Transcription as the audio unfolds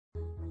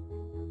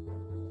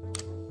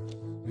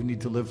You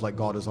need to live like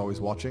God is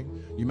always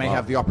watching. You may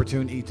have the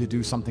opportunity to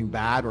do something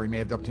bad, or you may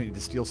have the opportunity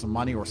to steal some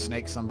money or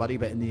snake somebody,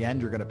 but in the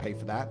end, you're going to pay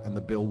for that, and the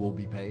bill will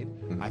be paid.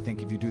 I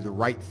think if you do the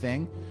right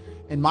thing,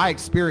 in my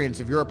experience,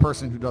 if you're a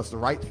person who does the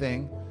right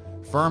thing,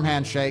 firm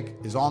handshake,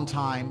 is on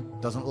time,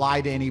 doesn't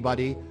lie to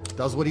anybody,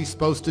 does what he's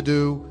supposed to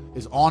do,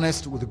 is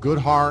honest with a good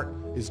heart,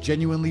 is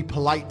genuinely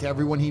polite to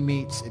everyone he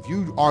meets. If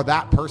you are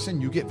that person,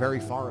 you get very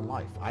far in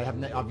life.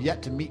 I've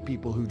yet to meet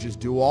people who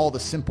just do all the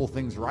simple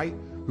things right,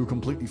 who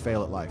completely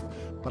fail at life.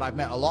 But I've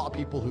met a lot of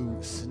people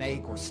who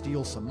snake or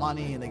steal some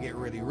money and they get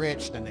really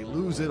rich, then they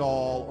lose it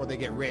all, or they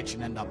get rich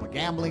and end up a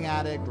gambling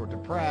addict or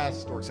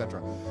depressed, or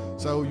etc.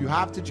 So you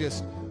have to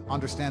just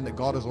understand that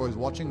God is always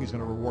watching. He's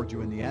going to reward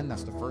you in the end.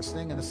 That's the first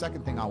thing. And the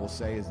second thing I will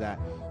say is that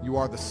you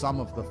are the sum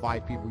of the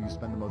 5 people you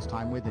spend the most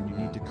time with, and you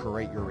need to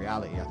curate your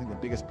reality. I think the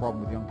biggest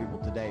problem with young people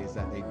today is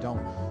that they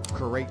don't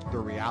curate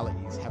their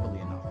realities heavily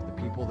enough.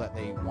 The people that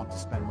they want to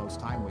spend most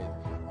time with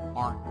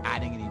aren't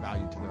adding any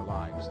value to their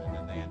lives, and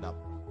then they end up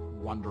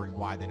wondering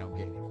why they don't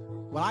get it.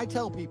 When I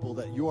tell people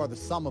that you are the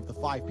sum of the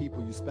 5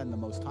 people you spend the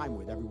most time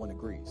with, everyone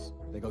agrees.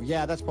 They go,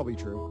 yeah, that's probably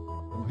true.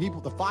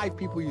 The 5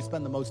 people you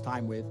spend the most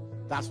time with,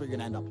 that's what you're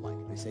gonna end up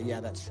like. They say,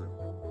 yeah, that's true.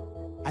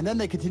 And then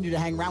they continue to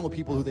hang around with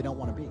people who they don't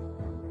want to be.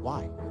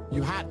 Why?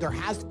 There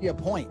has to be a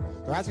point.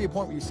 There has to be a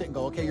point where you sit and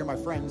go, okay, you're my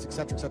friends,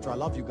 etc., etc. I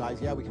love you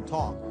guys. Yeah, we can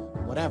talk,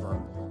 whatever.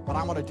 But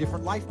I'm on a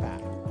different life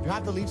path. You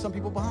have to leave some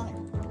people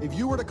behind. If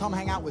you were to come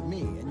hang out with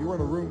me and you were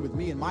in a room with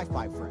me and my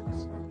 5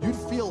 friends, you'd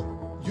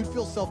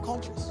feel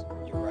self-conscious.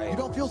 You're right. You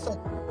don't feel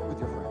self-conscious with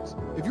your friends.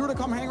 If you were to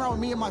come hang around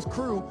with me and my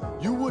crew,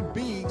 you would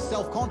be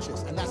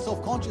self-conscious, and that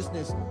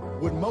self-consciousness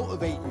would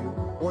motivate you,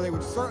 or they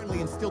would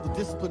certainly instill the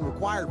discipline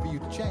required for you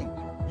to change.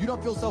 You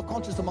don't feel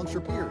self-conscious amongst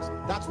your peers.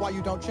 That's why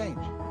you don't change.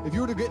 If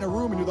you were to get in a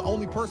room and you're the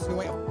only person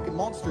who ain't a fucking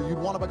monster, you'd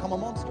want to become a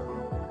monster.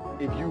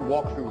 If you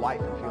walk through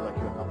life and feel like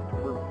you have nothing to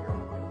prove, you're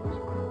a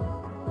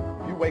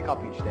loser. If you wake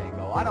up each day and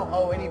go, I don't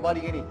owe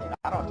anybody anything,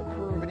 I don't have to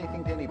prove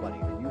anything to anybody,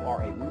 then you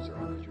are a loser,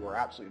 because you are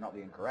absolutely not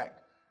being correct.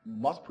 You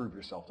must prove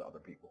yourself to other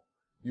people.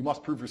 You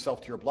must prove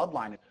yourself to your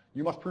bloodline.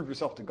 You must prove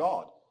yourself to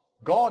God.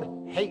 God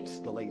hates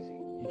the lazy.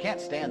 He can't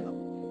stand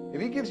them.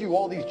 If he gives you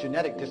all these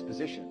genetic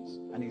dispositions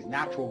and these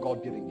natural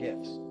God-given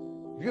gifts,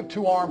 if you have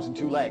 2 arms and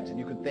 2 legs and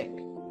you can think,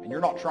 and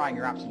you're not trying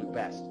your absolute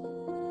best,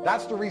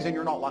 that's the reason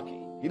you're not lucky.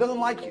 He doesn't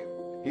like you.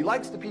 He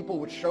likes the people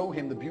which show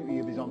him the beauty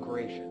of his own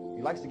creation.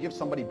 He likes to give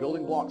somebody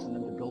building blocks and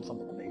then to build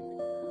something amazing.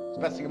 It's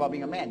the best thing about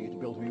being a man. You have to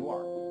build who you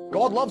are.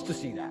 God loves to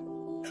see that.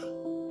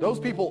 Those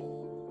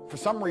people, for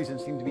some reason,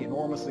 seem to be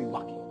enormously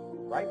lucky,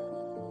 right?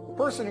 The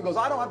person who goes,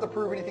 I don't have to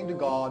prove anything to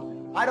God.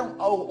 I don't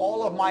owe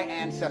all of my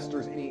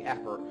ancestors any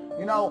effort.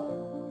 You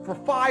know, for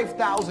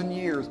 5,000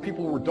 years,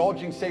 people were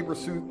dodging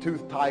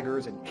saber-toothed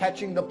tigers and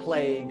catching the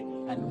plague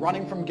and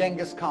running from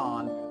Genghis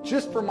Khan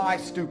just for my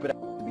stupid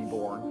ass to be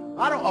born.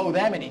 I don't owe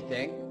them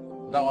anything.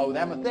 I don't owe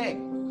them a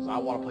thing, because I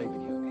want to play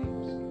video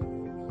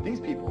games. These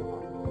people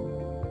are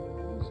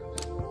losers.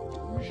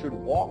 You should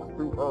walk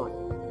through earth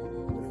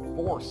with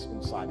force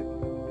inside of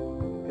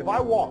you.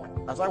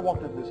 As I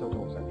walked into this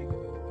hotel reception,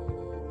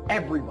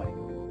 everybody,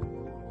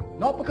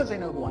 not because they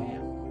know who I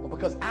am, but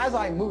because as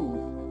I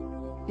move,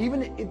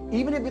 even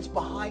if it's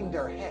behind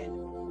their head,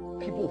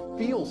 people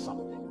feel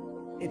something.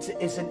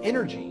 It's an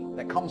energy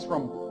that comes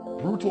from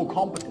brutal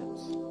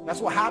competence. That's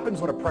what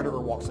happens when a predator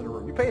walks in a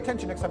room. You pay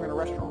attention next time you're in a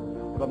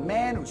restaurant. If a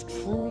man who's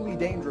truly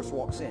dangerous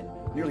walks in,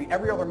 nearly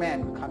every other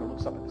man kind of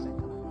looks up at the same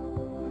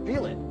time.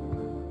 Feel it.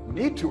 You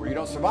need to, or you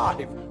don't survive.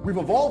 We've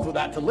evolved with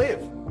that to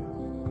live.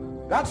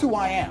 That's who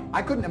I am.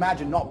 I couldn't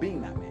imagine not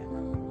being that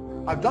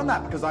man. I've done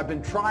that because I've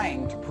been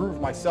trying to prove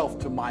myself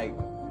to my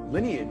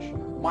lineage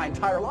my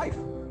entire life.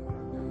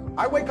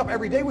 I wake up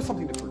every day with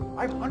something to prove.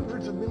 I have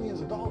hundreds of millions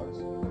of dollars.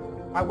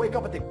 I wake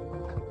up and think,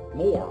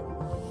 more.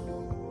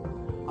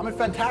 I'm in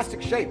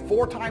fantastic shape,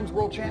 4 times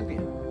world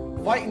champion.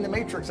 Fighting the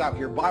matrix out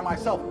here by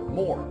myself,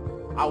 more.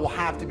 I will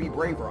have to be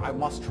braver. I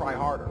must try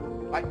harder.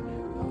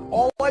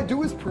 All I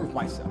do is prove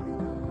myself.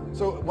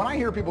 So when I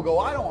hear people go,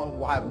 I don't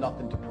have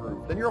nothing to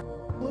prove, then you're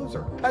a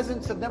loser.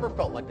 Peasants have never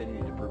felt like they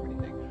needed to prove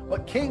anything.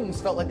 But kings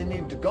felt like they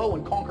needed to go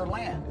and conquer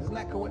land. Isn't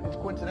that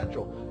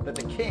coincidental? That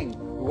the king,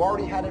 who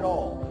already had it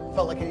all,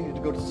 felt like he needed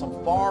to go to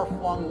some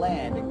far-flung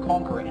land and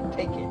conquer it and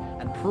take it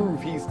and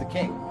prove he's the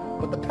king.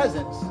 But the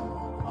peasants,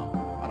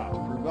 I don't have to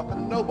prove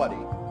nothing to nobody.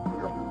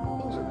 You're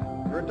a loser,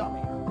 man. You're a dummy.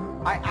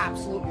 I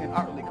absolutely and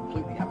utterly,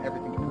 completely have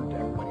everything to prove to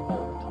everybody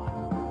all the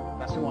time.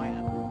 That's who I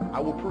am. I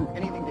will prove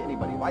anything to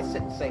anybody. If I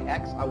sit and say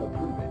X, I will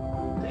prove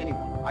it to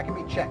anyone. I can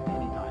be checked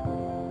anytime.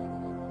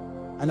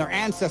 And their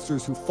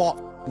ancestors who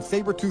fought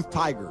saber-toothed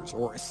tigers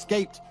or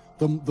escaped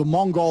the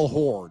Mongol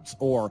hordes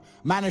or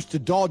managed to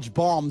dodge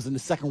bombs in the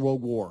Second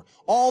World War.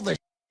 All the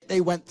shit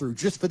they went through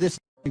just for this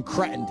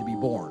cretin to be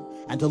born.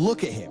 And to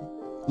look at him,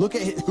 look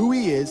at who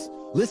he is,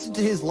 listen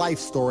to his life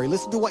story,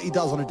 listen to what he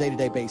does on a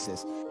day-to-day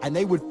basis, and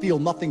they would feel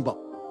nothing but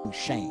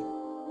shame.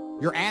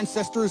 Your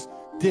ancestors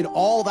did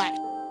all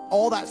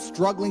that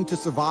struggling to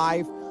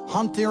survive,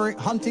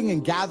 hunting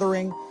and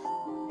gathering,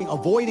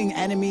 avoiding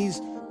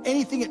enemies,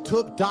 anything it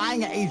took,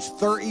 dying at age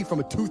 30 from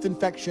a tooth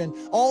infection,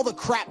 all the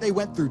crap they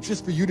went through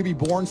just for you to be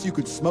born so you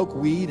could smoke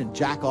weed and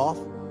jack off.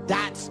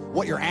 That's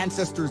what your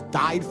ancestors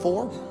died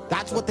for.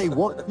 That's what they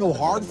worked so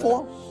hard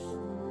for.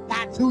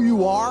 That's who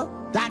you are.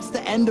 That's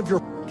the end of your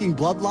fucking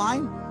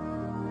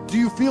bloodline. Do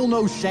you feel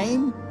no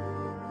shame?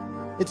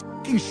 It's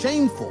fucking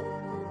shameful.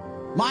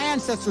 My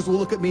ancestors will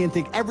look at me and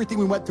think everything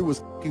we went through was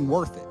fucking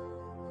worth it.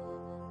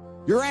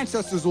 Your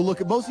ancestors will look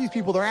at, most of these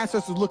people, their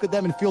ancestors look at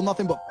them and feel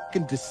nothing but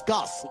fucking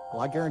disgust.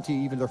 Well, I guarantee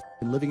even their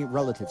fucking living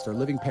relatives, their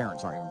living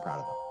parents aren't even proud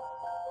of them.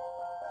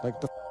 Like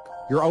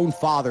your own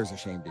father's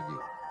ashamed of you,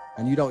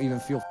 and you don't even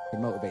feel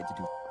fucking motivated to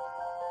do it.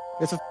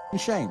 It's a fucking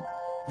shame.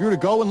 If you were to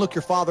go and look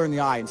your father in the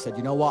eye and said,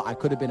 you know what, I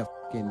could have been a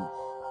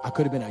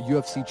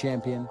UFC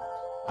champion.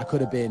 I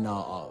could have been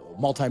a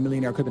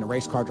multi-millionaire. I could have been a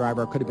race car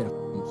driver. I could have been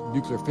a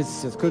nuclear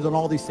physicist. Could have done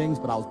all these things,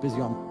 but I was busy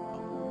on.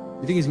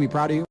 You think he's gonna be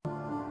proud of you?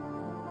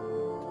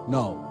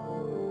 No.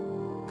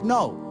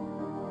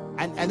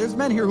 And there's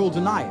men here who will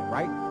deny it,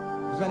 right?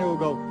 There's men who will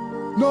go,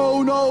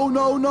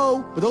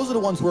 no. But those are the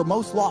ones who are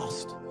most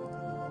lost.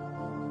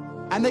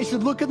 And they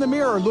should look in the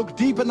mirror, look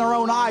deep in their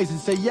own eyes and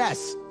say,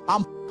 yes,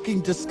 I'm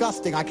fucking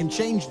disgusting. I can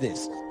change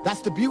this.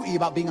 That's the beauty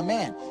about being a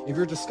man. If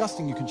you're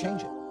disgusting, you can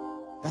change it.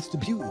 That's the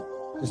beauty.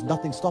 There's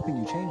nothing stopping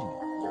you changing it.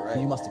 You're right.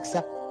 And you must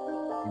accept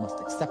it. You must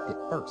accept it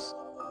first.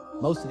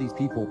 Most of these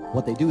people,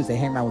 what they do is they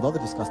hang around with other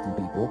disgusting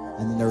people,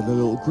 and then they're a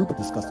little group of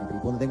disgusting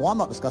people, and they think, well, I'm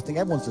not disgusting,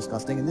 everyone's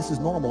disgusting, and this is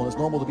normal, and it's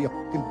normal to be a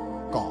fucking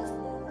golf.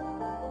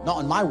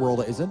 Not in my world,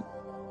 it isn't.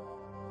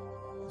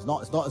 It's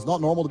not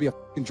normal to be a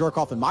fucking jerk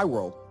off in my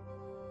world.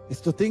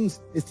 It's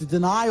the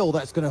denial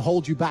that's going to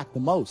hold you back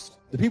the most.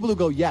 The people who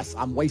go, yes,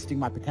 I'm wasting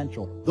my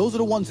potential. Those are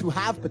the ones who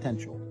have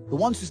potential. The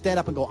ones who stand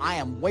up and go, I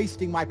am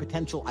wasting my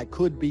potential. I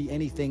could be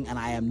anything, and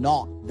I am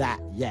not that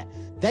yet.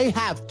 They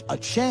have a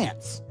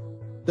chance.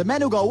 The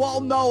men who go,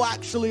 well, no,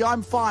 actually,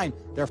 I'm fine.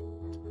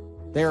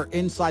 They're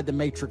inside the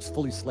matrix,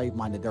 fully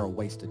slave-minded. They're a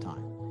waste of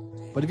time.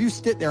 But if you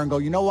sit there and go,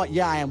 you know what?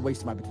 Yeah, I am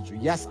wasting my potential.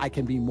 Yes, I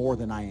can be more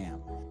than I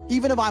am.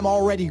 Even if I'm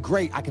already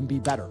great, I can be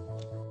better.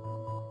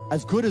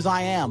 As good as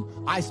I am,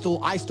 I still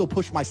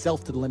push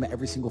myself to the limit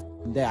every single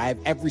day. I have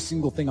every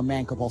single thing a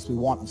man could possibly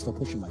want. I'm still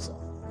pushing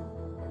myself.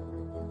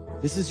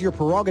 This is your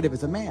prerogative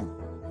as a man.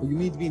 You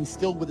need to be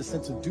instilled with a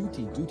sense of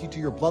duty to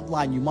your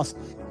bloodline. You must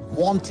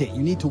want it.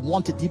 You need to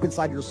want it deep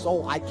inside your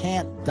soul. I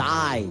can't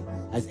die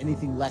as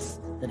anything less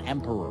than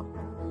emperor.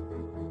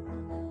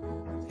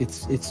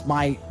 It's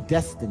my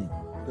destiny.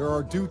 There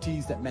are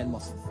duties that men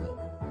must fulfill,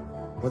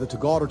 whether to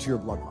God or to your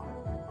bloodline.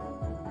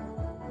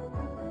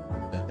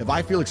 If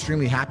I feel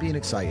extremely happy and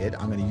excited,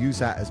 I'm going to use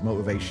that as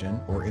motivation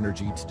or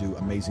energy to do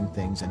amazing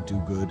things and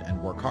do good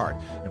and work hard.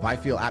 If I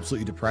feel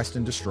absolutely depressed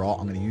and distraught,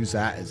 I'm going to use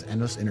that as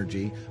endless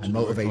energy and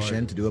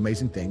motivation to do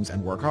amazing things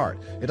and work hard.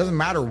 It doesn't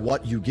matter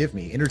what you give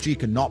me. Energy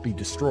cannot be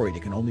destroyed.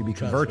 It can only be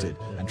converted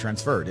and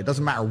transferred. It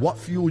doesn't matter what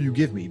fuel you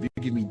give me. If you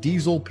give me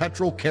diesel,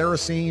 petrol,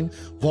 kerosene,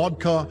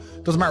 vodka,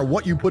 doesn't matter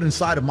what you put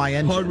inside of my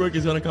engine. Hard work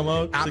is going to come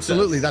out.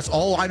 Absolutely. Success. That's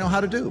all I know how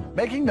to do.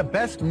 Making the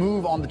best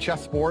move on the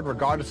chessboard,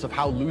 regardless of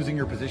how losing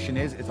your position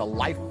is a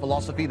life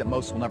philosophy that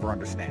most will never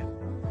understand.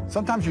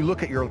 Sometimes you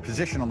look at your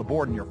position on the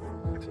board and you're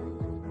f***ed.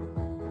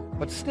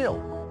 But still,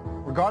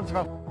 regardless of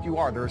how f***ed you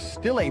are, there's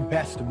still a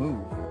best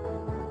move.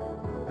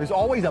 There's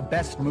always a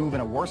best move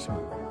and a worse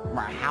move, no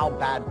matter how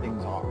bad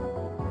things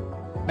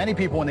are. Many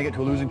people, when they get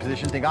to a losing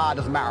position, think, it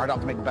doesn't matter, I don't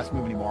have to make the best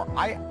move anymore.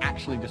 I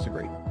actually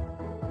disagree.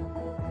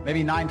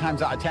 Maybe 9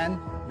 times out of 10,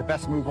 the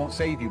best move won't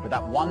save you, but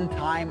that 1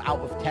 time out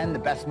of 10, the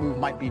best move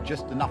might be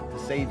just enough to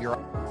save your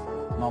ass.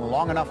 And on a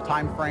long enough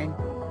time frame,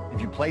 if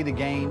you play the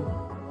game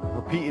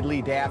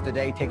repeatedly, day after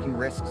day, taking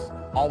risks,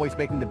 always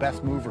making the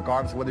best move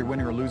regardless of whether you're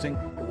winning or losing,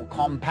 it will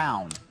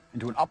compound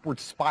into an upward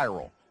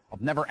spiral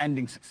of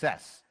never-ending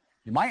success.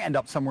 You might end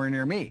up somewhere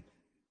near me.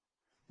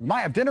 You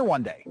might have dinner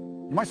one day.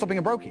 You might stop being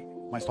a brokey.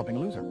 You might stop being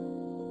a loser.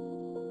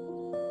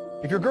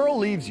 If your girl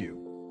leaves you,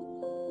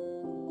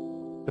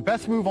 the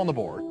best move on the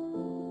board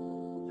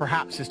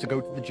perhaps is to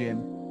go to the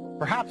gym,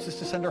 perhaps is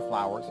to send her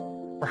flowers,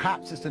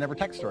 perhaps is to never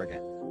text her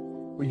again.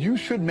 But you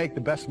should make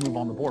the best move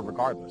on the board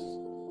regardless.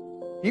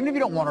 Even if you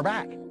don't want her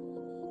back,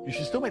 you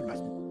should still make the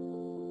best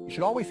move. You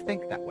should always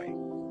think that way.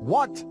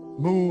 What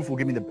move will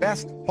give me the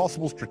best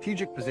possible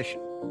strategic position?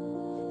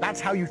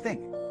 That's how you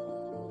think.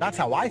 That's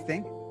how I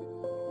think.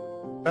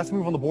 Best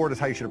move on the board is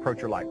how you should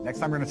approach your life. Next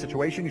time you're in a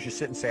situation, you should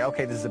sit and say,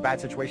 okay, this is a bad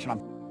situation. But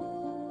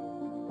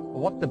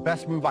what's the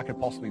best move I could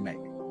possibly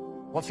make?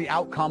 What's the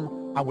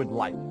outcome I would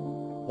like?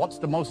 What's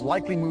the most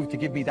likely move to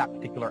give me that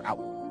particular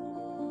outcome?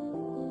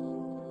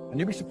 And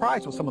you'd be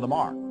surprised what some of them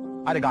are.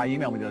 I had a guy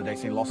email me the other day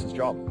saying he lost his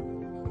job.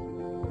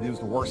 And he was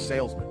the worst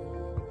salesman.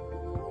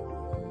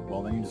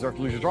 Well, then you deserve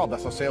to lose your job.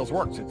 That's how sales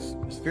works. It's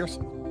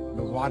fearsome. He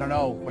goes, well, I don't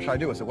know. What should I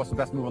do? I said, what's the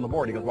best move on the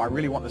board? He goes, well, I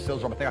really want the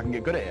sales job. I think I can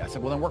get good at it. I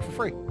said, well, then work for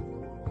free.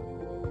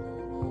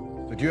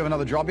 So do you have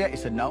another job yet? He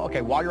said, no.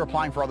 Okay, while you're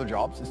applying for other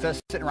jobs, instead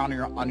of sitting around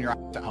on your ass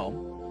at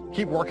home,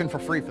 keep working for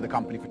free for the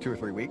company for 2 or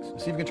 3 weeks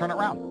and see if you can turn it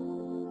around.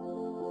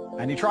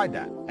 And he tried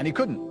that. And he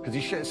couldn't because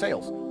he's shit at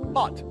sales.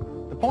 But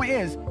The point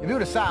is, if he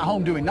would have sat at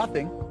home doing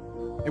nothing,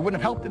 it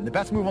wouldn't have helped him. The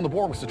best move on the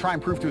board was to try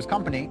and prove to his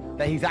company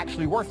that he's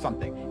actually worth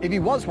something. If he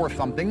was worth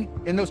something,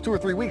 in those 2 or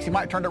 3 weeks, he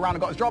might have turned around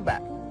and got his job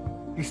back.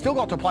 He still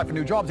got to apply for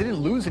new jobs. He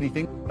didn't lose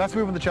anything. Let's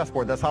move on the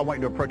chessboard. That's how I want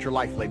you to approach your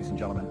life, ladies and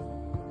gentlemen.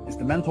 It's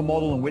the mental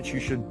model in which you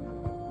should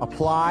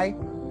apply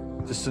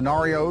to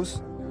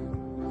scenarios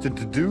to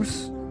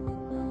deduce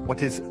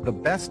what is the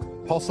best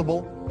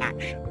possible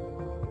action.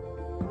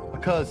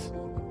 Because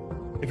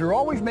if you're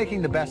always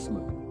making the best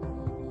move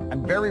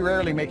and very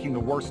rarely making the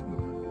worst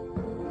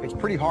move, it's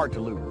pretty hard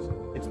to lose.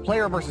 It's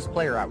player versus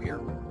player out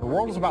here. The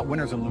world is about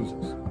winners and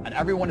losers, and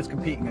everyone is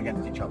competing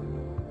against each other.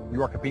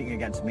 You are competing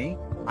against me.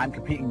 I'm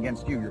competing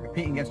against you. You're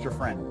competing against your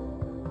friend.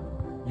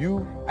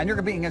 You're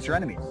competing against your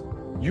enemies.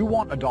 You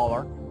want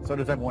 $1, so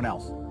does everyone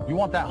else. You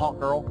want that hot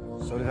girl,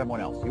 so does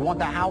everyone else. You want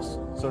that house,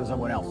 so does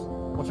everyone else.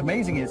 What's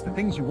amazing is the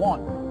things you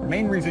want, the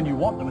main reason you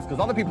want them is because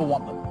other people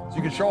want them. So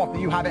you can show off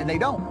that you have it and they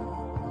don't.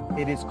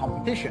 It is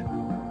competition.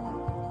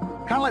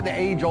 Kind of like the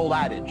age-old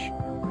adage.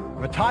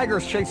 If a tiger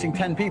is chasing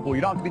 10 people,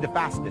 you don't have to be the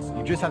fastest.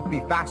 You just have to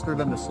be faster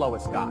than the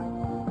slowest guy,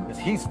 because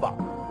he's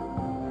fucked.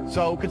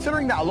 So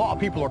considering that a lot of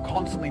people are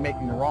constantly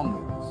making the wrong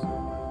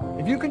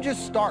moves, if you can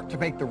just start to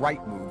make the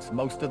right moves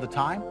most of the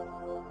time,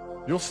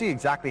 you'll see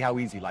exactly how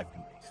easy life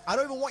can be. I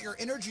don't even want your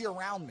energy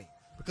around me,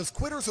 because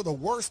quitters are the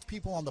worst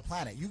people on the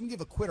planet. You can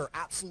give a quitter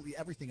absolutely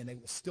everything and they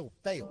will still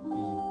fail.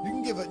 You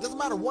can give it, doesn't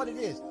matter what it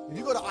is. If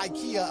you go to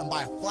IKEA and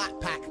buy a flat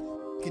pack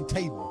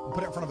table and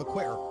put it in front of a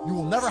quitter, you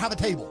will never have a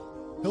table.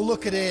 He'll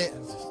look at it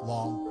and it's just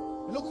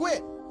long, and he'll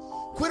quit.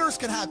 Quitters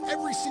can have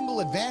every single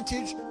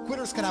advantage.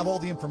 Quitters can have all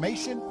the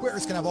information.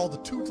 Quitters can have all the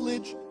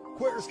tutelage.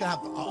 Quitters can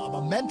have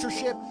a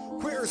mentorship.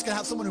 Quitters can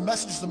have someone who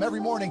messages them every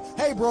morning,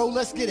 hey bro,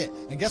 let's get it.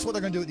 And guess what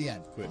they're gonna do at the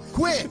end?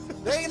 Quit.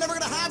 They ain't never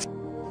gonna have.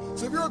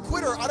 So if you're a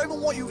quitter, I don't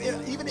even want you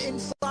even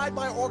inside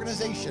my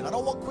organization. I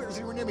don't want quitters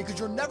anywhere near me, because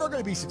you're never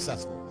gonna be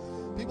successful.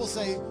 People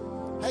say,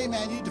 hey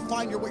man, you need to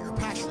find what you're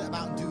passionate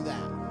about and do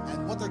that.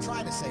 And what they're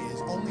trying to say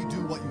is only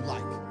do what you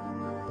like,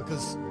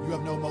 because you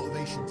have no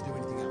motivation to do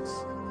anything else.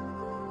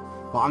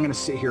 Well, I'm going to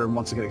sit here and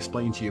once again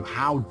explain to you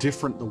how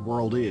different the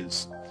world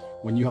is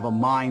when you have a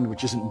mind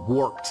which isn't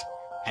warped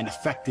and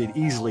affected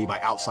easily by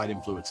outside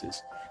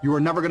influences. You are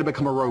never going to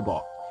become a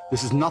robot.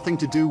 This has nothing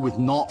to do with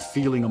not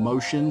feeling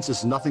emotions.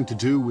 This has nothing to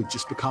do with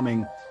just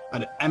becoming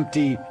an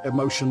empty,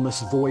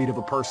 emotionless void of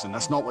a person.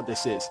 That's not what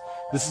this is.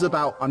 This is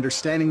about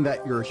understanding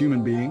that you're a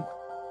human being.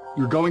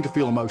 You're going to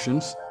feel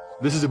emotions.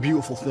 This is a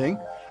beautiful thing,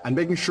 and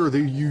making sure that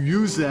you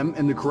use them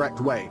in the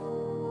correct way.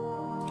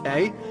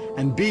 A,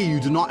 and B, you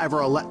do not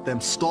ever let them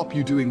stop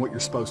you doing what you're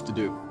supposed to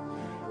do.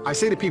 I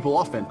say to people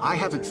often, I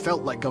haven't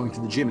felt like going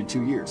to the gym in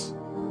 2 years.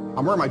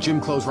 I'm wearing my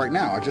gym clothes right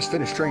now. I just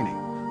finished training.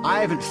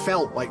 I haven't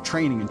felt like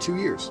training in 2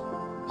 years.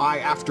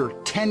 After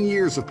 10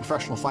 years of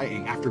professional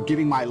fighting, after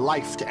giving my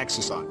life to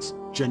exercise,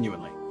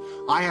 genuinely,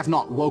 I have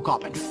not woke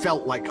up and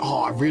felt like,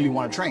 oh, I really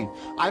want to train.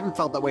 I haven't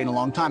felt that way in a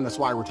long time. That's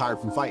why I retired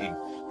from fighting.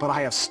 But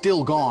I have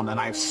still gone and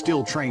I have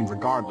still trained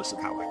regardless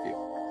of how I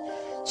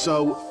feel.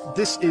 So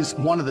this is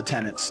one of the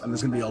tenets, and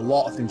there's going to be a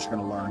lot of things you're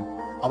going to learn,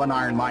 of an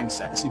iron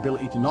mindset. It's the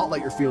ability to not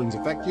let your feelings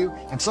affect you,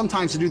 and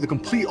sometimes to do the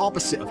complete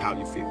opposite of how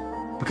you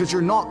feel. Because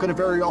you're not going to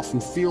very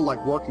often feel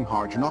like working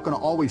hard. You're not going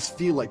to always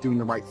feel like doing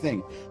the right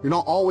thing. You're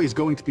not always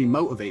going to be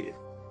motivated.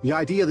 The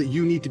idea that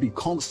you need to be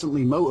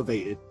constantly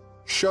motivated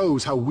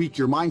shows how weak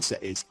your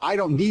mindset is. I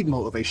don't need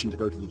motivation to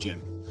go to the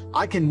gym.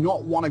 I can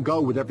not want to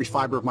go with every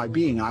fiber of my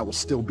being, and I will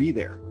still be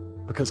there,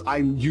 because I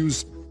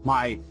use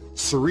my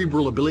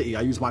cerebral ability,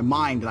 I use my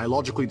mind, and I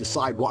logically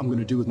decide what I'm going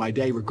to do with my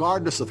day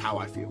regardless of how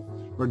I feel,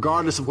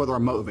 regardless of whether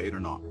I'm motivated or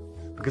not.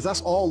 Because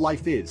that's all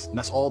life is, and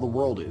that's all the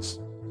world is.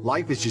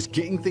 Life is just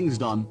getting things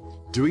done,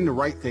 doing the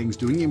right things,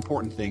 doing the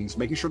important things,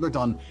 making sure they're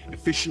done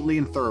efficiently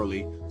and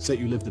thoroughly so that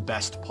you live the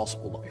best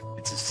possible life.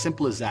 It's as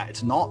simple as that.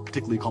 It's not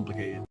particularly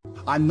complicated.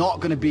 I'm not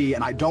going to be,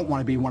 and I don't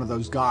want to be, one of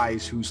those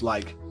guys who's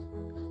like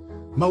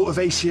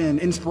motivation,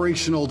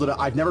 inspirational.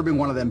 I've never been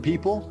one of them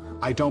people.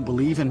 I don't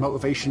believe in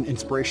motivation,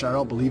 inspiration. I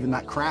don't believe in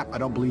that crap. I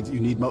don't believe that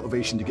you need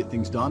motivation to get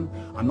things done.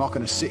 I'm not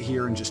going to sit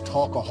here and just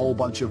talk a whole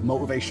bunch of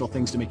motivational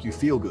things to make you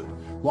feel good.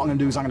 What I'm going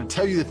to do is I'm going to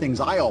tell you the things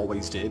I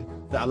always did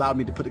that allowed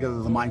me to put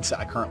together the mindset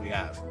I currently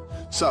have.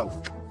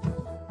 So,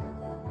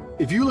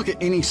 if you look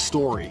at any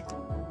story,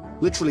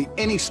 literally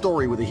any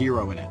story with a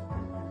hero in it,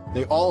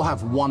 they all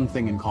have one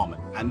thing in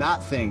common, and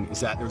that thing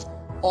is that there's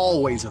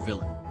always a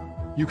villain.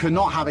 You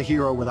cannot have a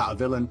hero without a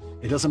villain.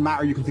 It doesn't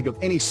matter. You can think of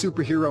any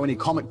superhero, any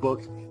comic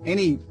book,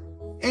 any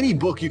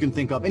book you can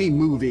think of, any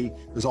movie,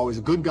 there's always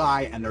a good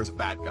guy and there's a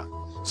bad guy.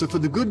 So for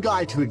the good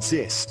guy to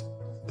exist,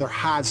 there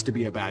has to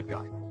be a bad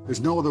guy.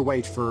 There's no other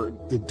way for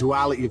the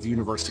duality of the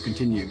universe to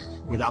continue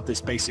without this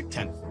basic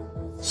tenet.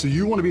 So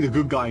you want to be the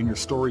good guy in your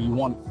story. You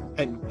want,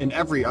 and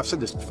I've said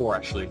this before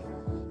actually,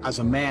 as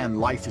a man,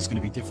 life is going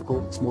to be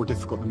difficult. It's more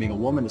difficult than being a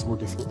woman. It's more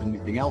difficult than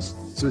anything else.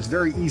 So it's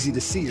very easy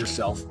to see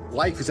yourself.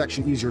 Life is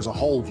actually easier as a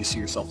whole if you see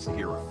yourself as a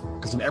hero.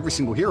 Because in every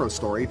single hero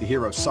story, the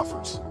hero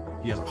suffers.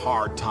 He has a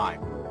hard time.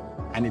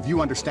 And if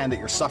you understand that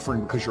you're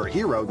suffering because you're a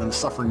hero, then the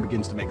suffering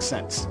begins to make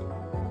sense.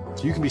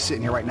 So you can be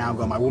sitting here right now and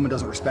going, my woman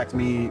doesn't respect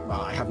me,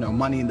 I have no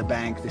money in the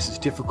bank, this is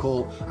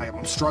difficult,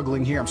 I'm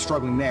struggling here, I'm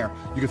struggling there.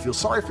 You can feel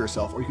sorry for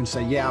yourself, or you can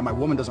say, yeah, my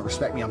woman doesn't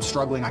respect me, I'm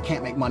struggling, I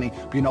can't make money,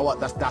 but you know what,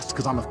 that's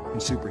because I'm a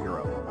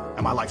superhero,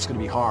 and my life's going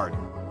to be hard,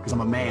 because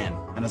I'm a man,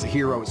 and as a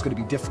hero, it's going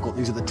to be difficult.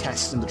 These are the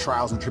tests and the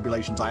trials and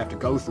tribulations I have to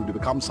go through to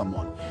become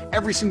someone.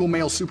 Every single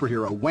male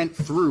superhero went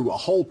through a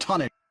whole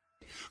ton of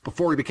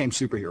before he became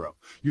superhero.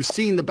 You've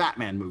seen the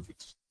Batman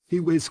movies.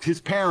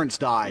 His parents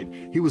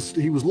died. He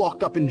was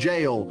locked up in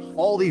jail.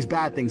 All these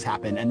bad things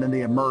happen, and then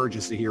they emerge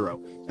as the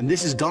hero. And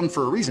this is done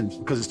for a reason,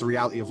 because it's the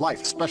reality of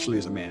life, especially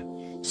as a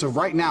man. So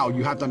right now,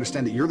 you have to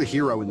understand that you're the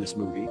hero in this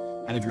movie,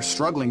 and if you're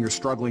struggling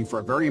for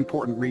a very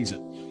important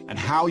reason. And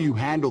how you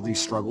handle these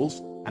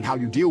struggles and how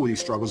you deal with these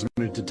struggles are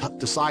going to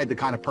decide the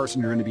kind of person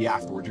you're going to be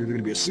afterwards. You're either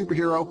going to be a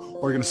superhero,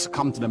 or you're going to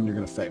succumb to them and you're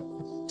going to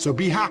fail. So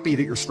be happy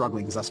that you're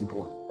struggling, because that's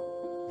important.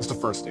 That's the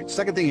first thing.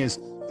 Second thing is,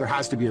 there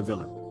has to be a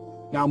villain.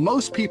 Now,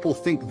 most people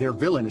think their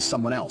villain is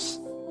someone else.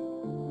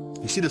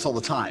 You see this all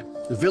the time.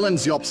 The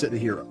villain's the opposite of the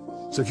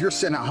hero. So if you're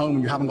sitting at home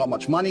and you haven't got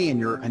much money and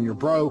you're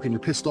broke and you're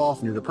pissed off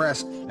and you're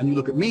depressed, and you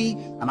look at me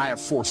and I have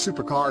 4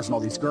 supercars and all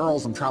these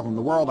girls, I'm traveling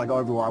the world, I go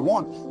everywhere I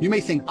want, you may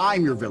think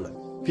I'm your villain.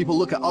 People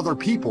look at other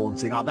people and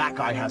say, oh, that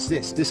guy has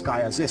this guy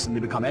has this, and they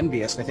become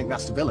envious and they think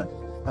that's the villain.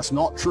 That's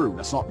not true.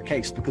 That's not the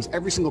case, because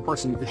every single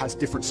person has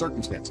different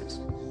circumstances.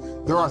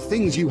 There are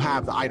things you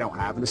have that I don't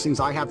have, and there's things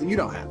I have that you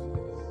don't have.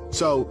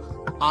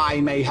 So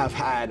I may have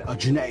had a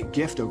genetic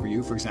gift over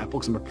you, for example,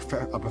 because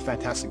I'm a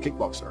fantastic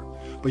kickboxer.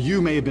 But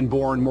you may have been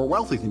born more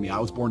wealthy than me. I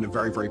was born in a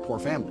very, very poor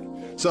family.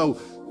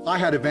 So I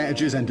had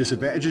advantages and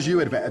disadvantages. You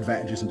had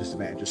advantages and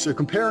disadvantages. So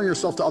comparing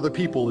yourself to other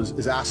people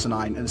is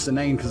asinine, and it's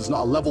inane because it's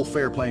not a level,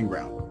 fair playing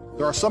ground.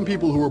 There are some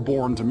people who are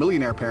born to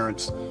millionaire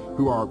parents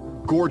who are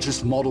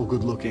gorgeous, model,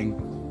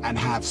 good-looking, and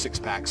have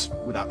 6-packs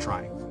without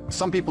trying.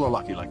 Some people are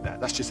lucky like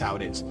that. That's just how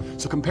it is.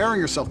 So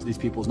comparing yourself to these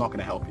people is not going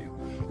to help you.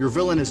 Your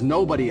villain is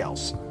nobody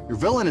else. Your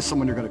villain is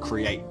someone you're going to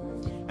create.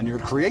 And you're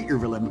going to create your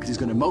villain because he's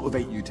going to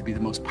motivate you to be the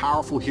most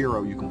powerful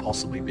hero you can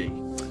possibly be.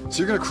 So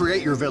you're going to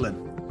create your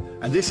villain.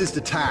 And this is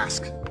the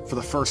task for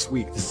the first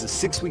week. This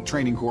is a 6-week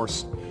training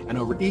course. And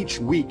over each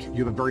week,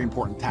 you have a very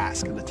important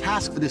task. And the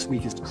task for this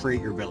week is to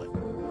create your villain.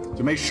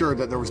 To make sure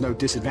that there was no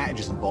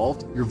disadvantages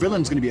involved, your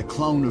villain's going to be a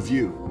clone of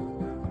you.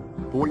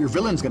 But what your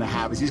villain's going to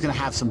have is he's going to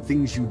have some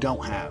things you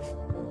don't have.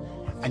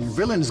 And your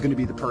villain is going to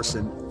be the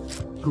person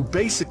who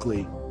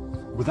basically,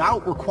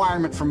 without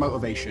requirement for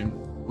motivation,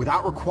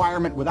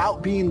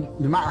 without being,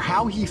 no matter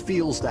how he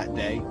feels that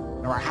day,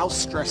 no matter how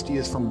stressed he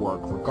is from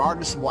work,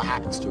 regardless of what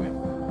happens to him,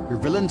 your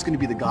villain's going to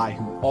be the guy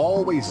who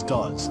always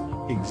does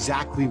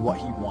exactly what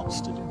he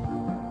wants to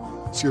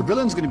do. So your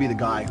villain's going to be the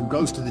guy who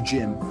goes to the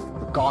gym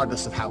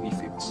regardless of how he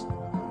feels.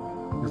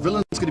 Your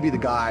villain's going to be the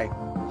guy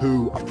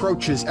who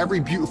approaches every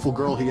beautiful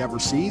girl he ever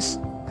sees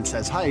and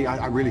says, hey,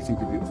 I really think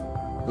you're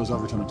beautiful. Goes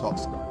over to him and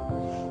talks to them.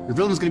 Your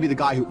villain's going to be the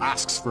guy who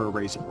asks for a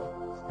raise at work.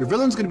 Your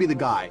villain's going to be the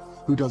guy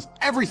who does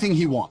everything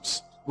he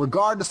wants,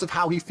 regardless of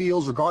how he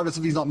feels, regardless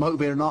if he's not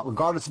motivated or not,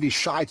 regardless if he's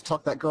shy to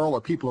talk to that girl,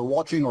 or people are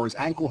watching, or his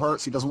ankle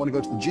hurts, he doesn't want to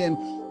go to the gym,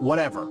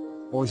 whatever.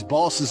 Or he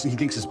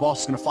thinks his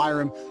boss is going to fire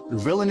him. Your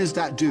villain is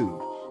that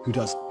dude who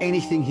does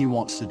anything he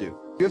wants to do.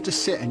 You have to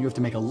sit and you have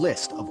to make a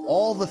list of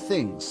all the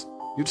things.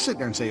 You have to sit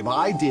there and say, if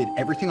I did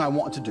everything I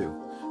want to do,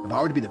 if I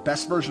were to be the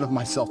best version of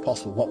myself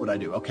possible, what would I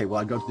do? Okay,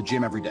 well, I'd go to the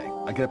gym every day.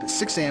 I get up at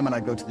 6 a.m. and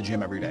I'd go to the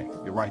gym every day.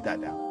 You write that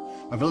down.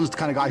 My villain's the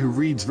kind of guy who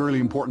reads really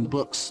important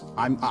books.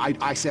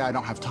 I say I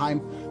don't have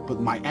time,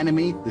 but my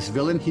enemy, this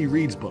villain, he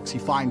reads books. He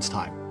finds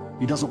time.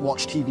 He doesn't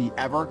watch TV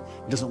ever.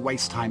 He doesn't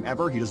waste time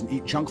ever. He doesn't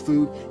eat junk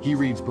food. He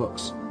reads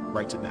books.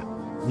 Writes it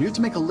down. And you have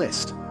to make a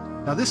list.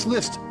 Now, this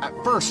list at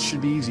first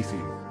should be easy for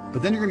you,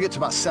 but then you're going to get to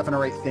about 7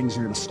 or 8 things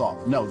and you're going to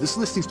stop. No, this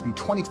list needs to be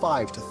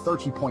 25 to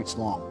 30 points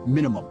long,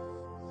 minimum.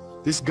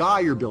 This guy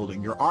you're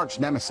building, your arch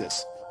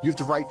nemesis, you have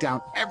to write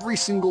down every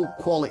single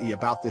quality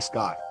about this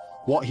guy.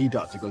 What he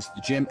does. He goes to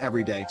the gym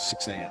every day,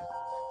 6 a.m.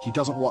 He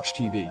doesn't watch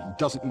TV. He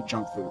doesn't eat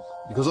junk food.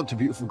 He goes up to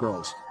beautiful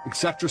girls,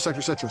 etc., etc.,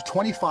 etc.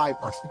 25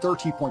 or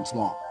 30 points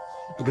long.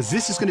 Because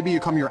this is going to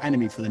become your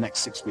enemy for the next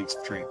 6 weeks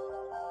of training.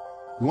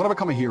 You want to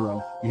become a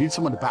hero, you need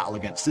someone to battle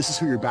against. This is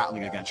who you're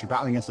battling against. You're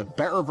battling against a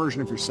better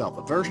version of yourself,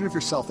 a version of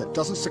yourself that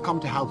doesn't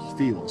succumb to how he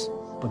feels,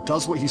 but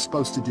does what he's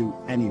supposed to do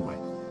anyway.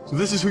 So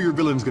this is who your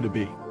villain's going to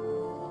be.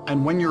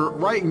 And when you're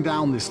writing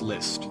down this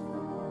list,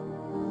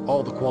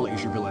 all the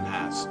qualities your villain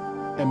has,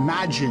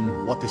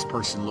 imagine what this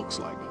person looks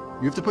like.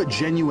 You have to put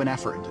genuine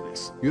effort into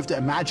this. You have to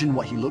imagine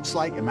what he looks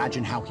like,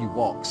 imagine how he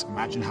walks,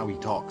 imagine how he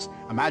talks,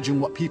 imagine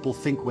what people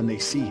think when they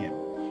see him.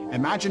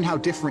 Imagine how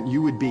different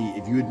you would be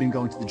if you had been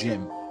going to the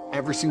gym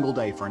every single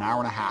day for an hour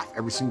and a half,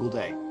 every single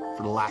day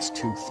for the last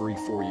 2, 3,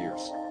 4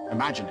 years.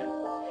 Imagine it.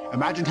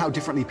 Imagine how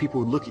differently people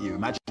would look at you.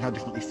 Imagine how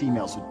differently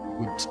females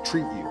would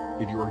treat you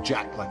if you were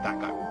jacked like that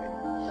guy would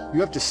be. You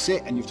have to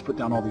sit and you have to put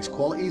down all these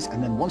qualities,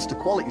 and then once the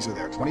qualities are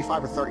there,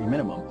 25 or 30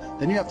 minimum,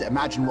 then you have to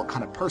imagine what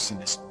kind of person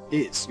this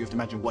is. You have to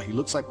imagine what he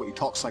looks like, what he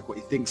talks like, what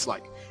he thinks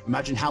like.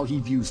 Imagine how he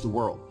views the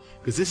world,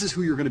 because this is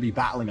who you're going to be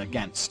battling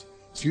against.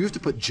 So you have to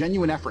put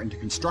genuine effort into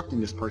constructing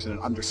this person and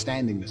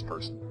understanding this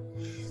person.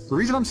 The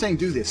reason I'm saying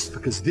do this is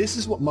because this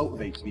is what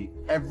motivates me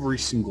every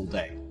single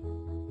day.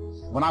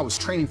 When I was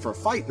training for a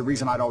fight, the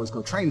reason I'd always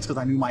go train is because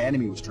I knew my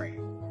enemy was training.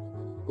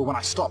 But when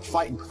I stopped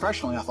fighting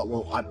professionally, I thought,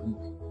 well,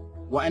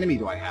 what enemy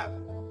do I have?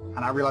 And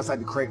I realized I had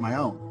to create my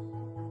own.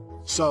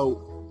 So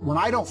when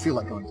I don't feel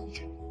like going to the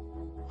gym,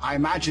 I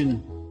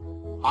imagine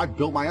I've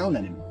built my own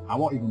enemy. I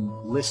won't even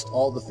list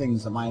all the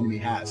things that my enemy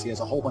has. He has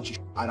a whole bunch of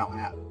shit I don't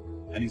have.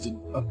 And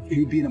he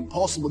would be an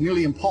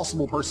nearly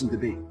impossible person to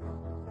beat.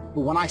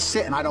 But when I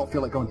sit and I don't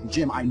feel like going to the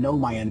gym, I know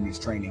my enemy's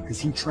training because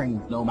he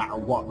trains no matter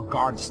what,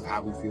 regardless of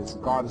how he feels,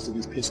 regardless if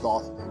he's pissed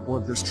off or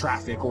if there's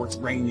traffic or it's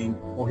raining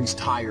or he's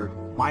tired.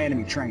 My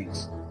enemy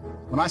trains.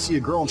 When I see a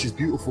girl and she's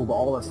beautiful but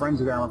all her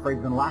friends are there and I'm afraid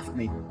they're going to laugh at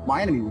me,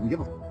 my enemy wouldn't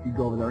give a fuck. He'd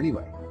go over there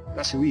anyway.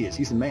 That's who he is.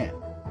 He's a man.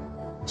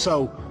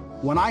 So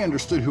when I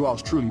understood who I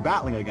was truly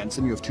battling against,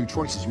 then you have two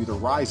choices. You either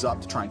rise up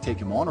to try and take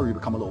him on or you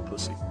become a little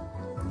pussy.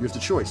 You have the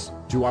choice.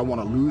 Do I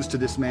want to lose to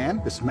this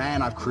man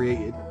I've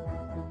created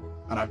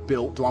and I've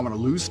built? Do I want to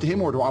lose to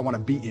him or do I want to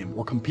beat him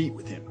or compete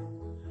with him?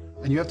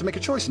 And you have to make a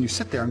choice and you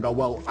sit there and go,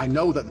 well, I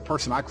know that the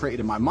person I created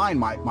in my mind,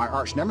 my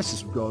arch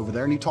nemesis would go over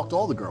there and he'd talk to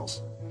all the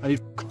girls. And he'd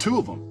fuck two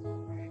of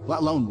them, let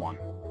alone one.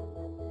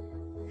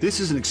 This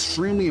is an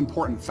extremely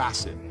important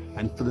facet.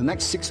 And for the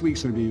next 6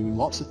 weeks, we're going to be doing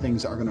lots of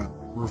things that are going to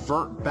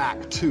revert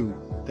back to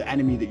the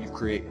enemy that you've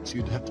created. So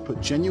you have to put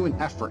genuine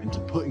effort into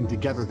putting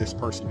together this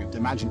person. You have to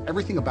imagine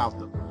everything about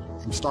them.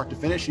 From start to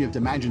finish, you have to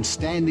imagine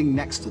standing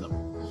next to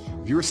them.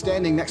 If you were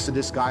standing next to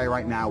this guy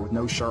right now with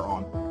no shirt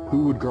on,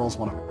 who would girls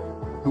want to,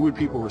 who would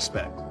people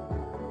respect?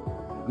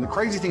 And the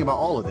crazy thing about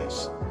all of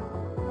this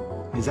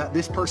is that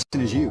this person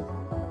is you.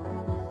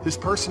 This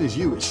person is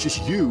you. It's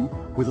just you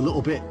with a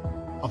little bit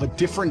of a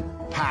different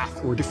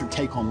path or a different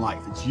take on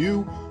life. It's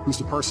you who's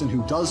the person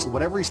who does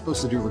whatever he's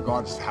supposed to do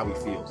regardless of how he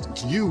feels.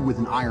 It's you with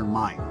an iron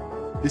mind.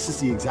 This is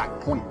the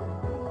exact point.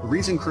 The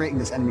reason creating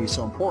this enemy is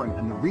so important,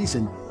 and the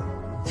reason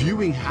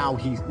viewing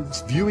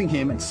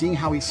him and seeing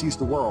how he sees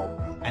the world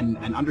and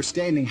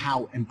understanding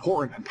how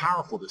important and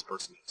powerful this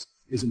person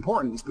is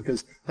important is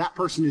because that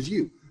person is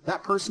you.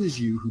 That person is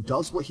you who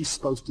does what he's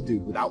supposed to do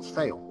without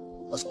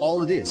fail. That's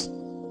all it is.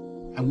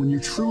 And when you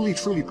truly,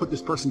 truly put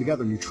this person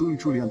together and you truly,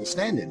 truly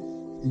understand it,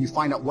 and you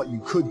find out what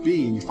you could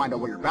be and you find out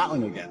what you're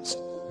battling against,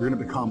 you're going to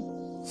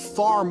become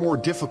far more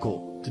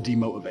difficult to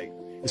demotivate.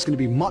 It's going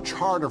to be much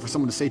harder for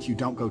someone to say to you,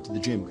 don't go to the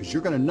gym, because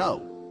you're going to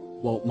know,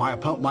 well,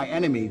 my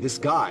enemy, this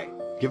guy,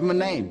 give him a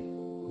name,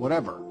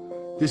 whatever.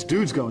 This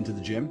dude's going to the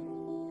gym.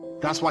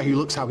 That's why he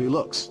looks how he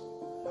looks.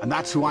 And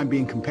that's who I'm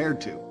being compared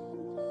to.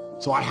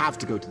 So I have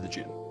to go to the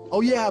gym.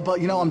 Oh yeah,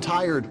 but I'm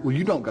tired. Well,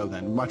 you don't go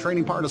then. My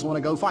training partner doesn't want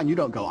to go. Fine, you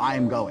don't go. I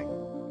am going.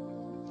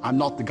 I'm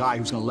not the guy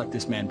who's going to let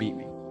this man beat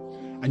me.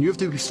 And you have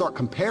to start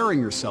comparing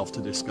yourself to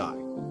this guy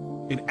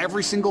in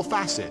every single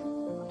facet.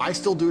 I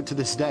still do it to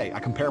this day. I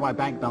compare my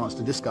bank balance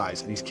to this guy's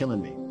and he's killing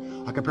me.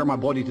 I compare my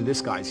body to this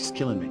guy's, he's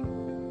killing me.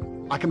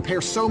 I compare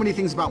so many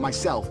things about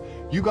myself.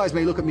 You guys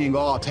may look at me and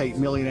go, oh, Tate,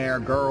 millionaire,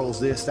 girls,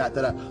 this, that,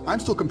 that.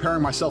 I'm still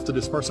comparing myself to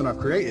this person I've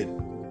created.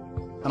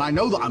 And I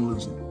know that I'm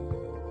losing.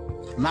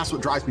 And that's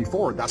what drives me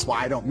forward. That's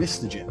why I don't miss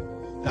the gym.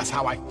 That's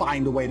how I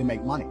find a way to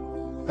make money.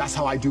 That's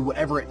how I do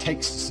whatever it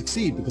takes to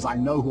succeed, because I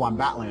know who I'm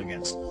battling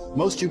against.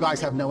 Most of you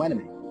guys have no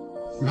enemy.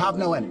 You have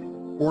no enemy.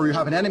 Or you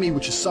have an enemy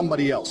which is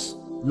somebody else.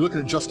 You look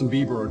at Justin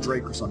Bieber or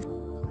Drake or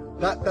something.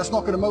 That's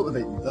not going to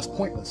motivate you. That's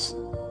pointless.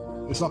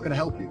 It's not going to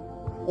help you.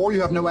 Or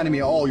you have no enemy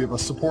at all. You have a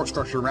support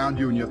structure around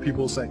you and you have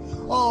people who say,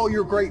 oh,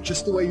 you're great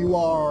just the way you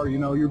are.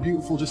 You're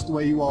beautiful just the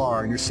way you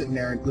are. And you're sitting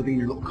there and living in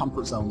your little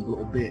comfort zone, you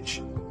little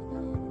bitch.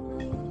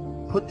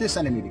 Put this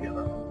enemy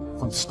together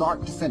from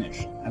start to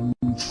finish. And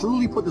when you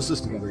truly put this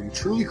list together, you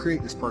truly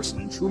create this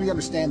person and truly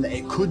understand that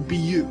it could be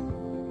you,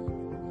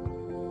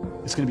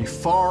 it's going to be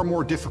far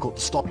more difficult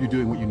to stop you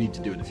doing what you need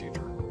to do in the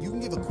future. You can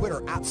give a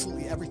quitter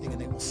absolutely everything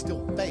and they will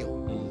still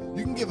fail.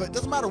 You can give it,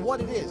 doesn't matter what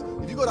it is.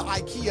 If you go to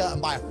IKEA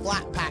and buy a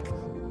flat pack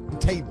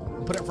table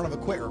and put it in front of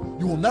a quitter,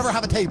 you will never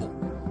have a table.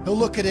 He'll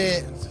look at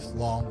it, it's just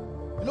long,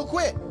 and he'll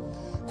quit.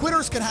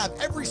 Quitters can have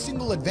every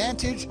single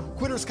advantage.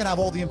 Quitters can have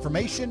all the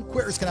information.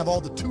 Quitters can have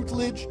all the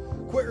tutelage.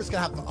 Quitters can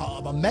have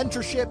a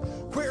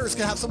mentorship. Quitters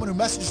can have someone who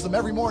messages them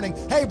every morning,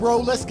 hey bro,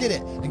 let's get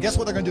it. And guess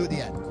what they're gonna do at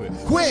the end?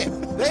 Quit.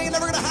 They ain't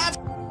never gonna have.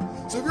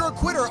 So if you're a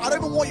quitter, I don't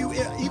even want you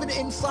even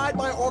inside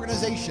my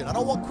organization. I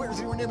don't want quitters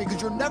anywhere near me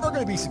because you're never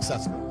gonna be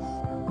successful.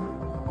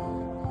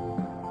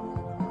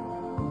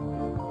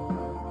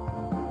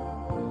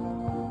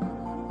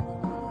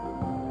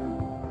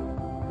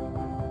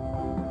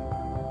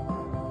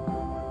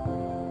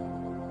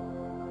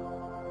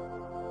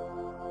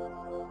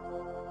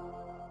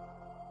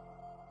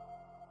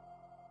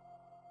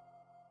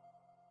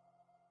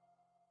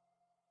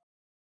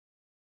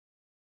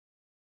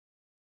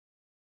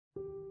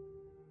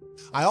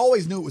 I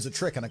always knew it was a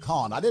trick and a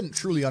con. I didn't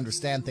truly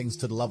understand things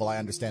to the level I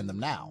understand them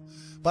now,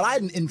 but I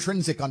had an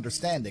intrinsic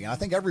understanding, and I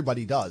think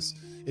everybody does.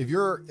 If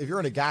you're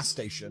at a gas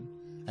station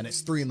and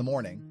it's 3 in the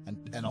morning and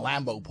and a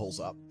Lambo pulls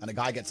up and a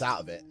guy gets out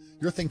of it,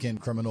 you're thinking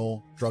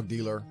criminal, drug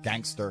dealer,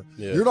 gangster.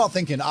 Yeah. You're not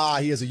thinking,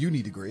 he has a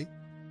uni degree.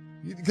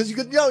 Because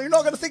you're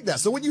not going to think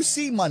that. So when you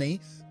see money,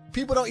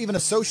 people don't even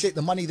associate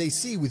the money they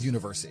see with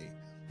university.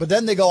 But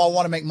then they go, I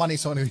want to make money,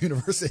 so I go to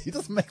university. It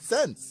doesn't make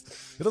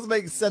sense. It doesn't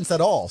make sense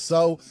at all.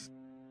 So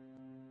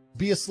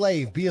be a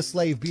slave, be a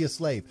slave, be a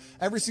slave.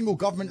 Every single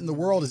government in the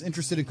world is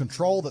interested in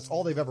control. That's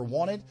all they've ever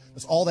wanted.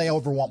 That's all they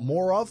ever want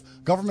more of.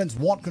 Governments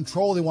want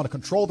control. They want to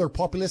control their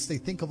populace. They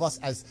think of us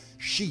as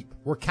sheep.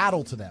 We're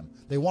cattle to them.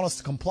 They want us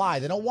to comply.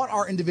 They don't want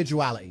our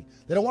individuality.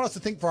 They don't want us to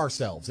think for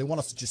ourselves. They want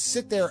us to just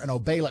sit there and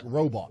obey like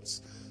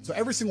robots. So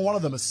every single one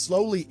of them is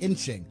slowly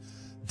inching,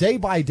 day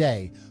by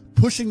day,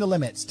 pushing the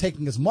limits,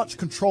 taking as much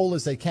control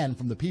as they can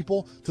from the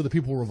people till the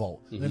people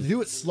revolt. And if they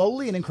do it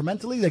slowly and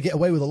incrementally, they get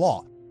away with a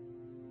lot.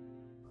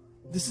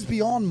 This is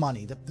beyond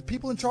money. The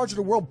people in charge of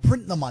the world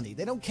print the money.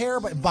 They don't care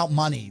about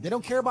money. They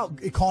don't care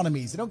about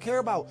economies. They don't care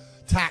about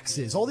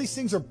taxes. All these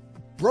things are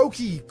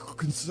brokey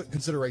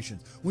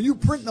considerations. When you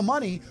print the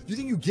money, do you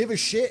think you give a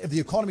shit if the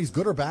economy's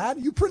good or bad?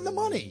 You print the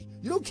money.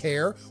 You don't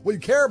care. What you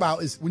care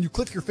about is when you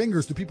click your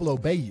fingers, do people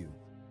obey you?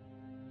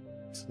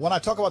 When I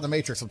talk about the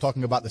Matrix, I'm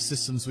talking about the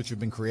systems which have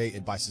been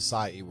created by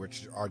society,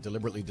 which are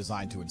deliberately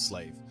designed to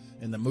enslave.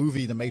 In the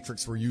movie, the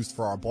Matrix were used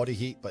for our body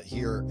heat, but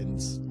here in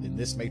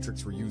this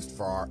Matrix, we're used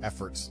for our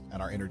efforts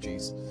and our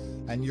energies.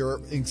 And you're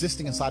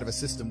existing inside of a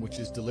system which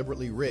is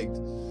deliberately rigged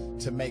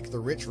to make the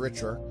rich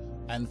richer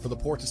and for the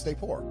poor to stay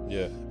poor.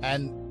 Yeah.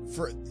 And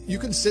you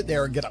can sit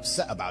there and get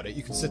upset about it.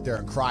 You can sit there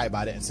and cry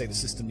about it and say the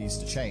system needs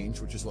to change,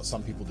 which is what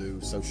some people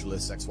do,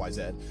 socialists,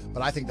 XYZ.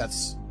 But I think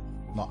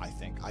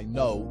I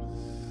know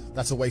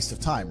that's a waste of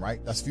time,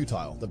 right? That's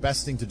futile. The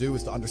best thing to do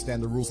is to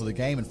understand the rules of the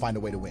game and find a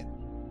way to win.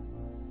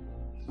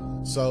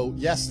 So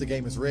yes, the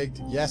game is rigged.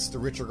 Yes, the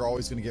rich are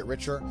always going to get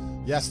richer.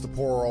 Yes, the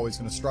poor are always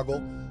going to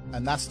struggle.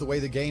 And that's the way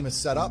the game is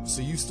set up.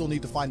 So you still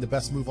need to find the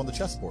best move on the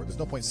chessboard. There's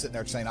no point sitting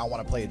there saying, I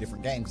want to play a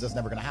different game, because that's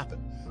never going to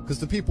happen. Because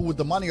the people with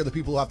the money are the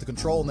people who have the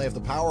control and they have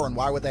the power. And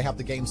why would they have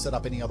the game set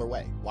up any other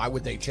way? Why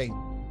would they change?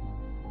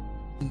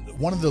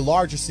 One of the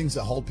largest things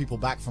that hold people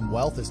back from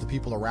wealth is the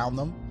people around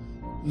them.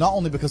 Not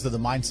only because of the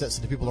mindsets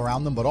of the people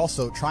around them, but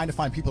also trying to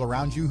find people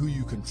around you who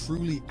you can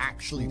truly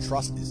actually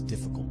trust is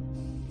difficult.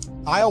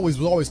 I was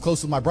always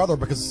close with my brother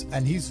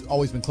and he's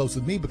always been close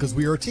with me because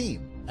we are a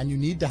team, and you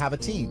need to have a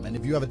team. And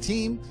if you have a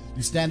team,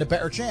 you stand a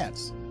better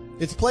chance.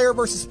 It's player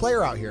versus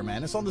player out here,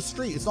 man. It's on the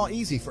street. It's not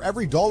easy. For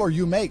every dollar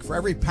you make, for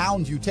every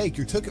pound you take,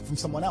 you took it from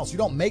someone else. You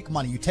don't make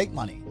money, you take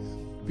money.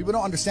 People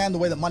don't understand the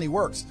way that money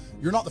works.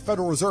 You're not the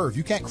Federal Reserve.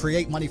 You can't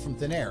create money from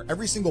thin air.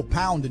 Every single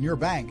pound in your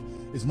bank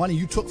is money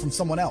you took from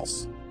someone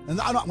else. And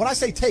when I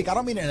say take, I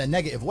don't mean it in a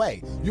negative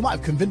way. You might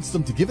have convinced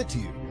them to give it to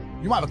you.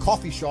 You might have a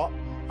coffee shop.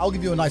 I'll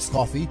give you a nice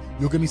coffee.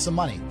 You'll give me some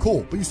money.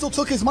 Cool. But you still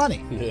took his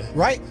money,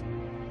 right?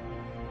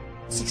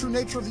 It's the true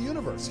nature of the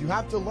universe. You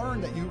have to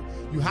learn that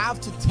you have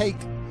to take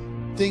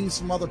things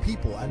from other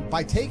people. And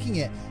by taking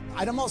it,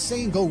 I'm not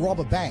saying go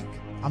rob a bank.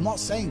 I'm not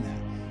saying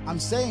that. I'm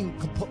saying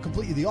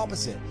completely the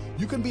opposite.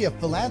 You can be a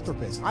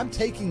philanthropist. I'm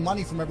taking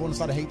money from everyone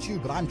inside of HU,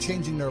 but I'm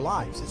changing their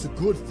lives. It's a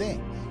good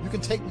thing. You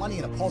can take money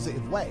in a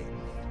positive way.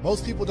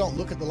 Most people don't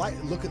look at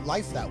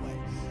life that way.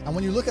 And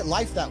when you look at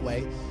life that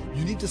way,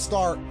 you need to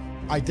start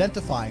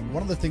identifying.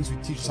 One of the things we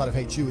teach inside of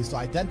HU is to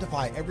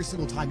identify every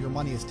single time your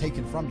money is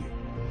taken from you.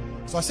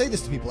 So I say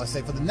this to people. I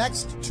say, for the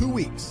next 2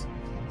 weeks,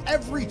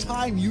 every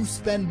time you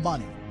spend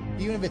money,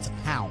 even if it's a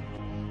pound,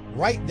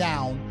 write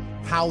down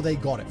how they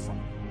got it from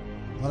you.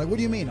 I'm like, what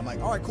do you mean? I'm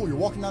like, all right, cool. You're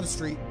walking down the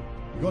street.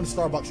 You're going to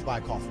Starbucks to buy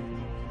a coffee.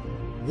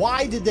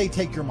 Why did they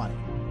take your money?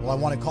 Well, I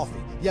wanted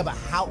coffee. Yeah, but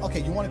how?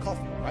 Okay, you wanted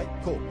coffee, right?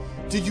 Cool.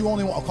 Did you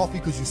only want a coffee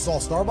because you saw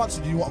Starbucks,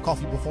 or did you want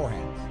coffee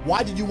beforehand?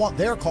 Why did you want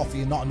their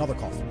coffee and not another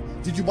coffee?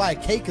 Did you buy a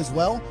cake as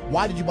well?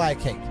 Why did you buy a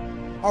cake?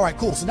 All right,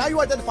 cool. So now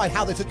you identified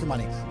how they took your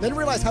money. Then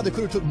realize how they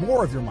could have took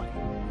more of your money.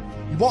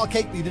 You bought a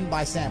cake, but you didn't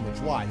buy a sandwich.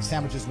 Why? The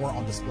sandwiches weren't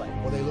on display,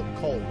 or they looked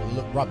cold, or they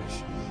looked rubbish.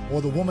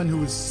 Or the woman who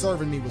was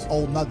serving me was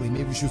old and ugly.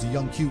 Maybe she was a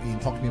young cutie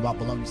and talked to me about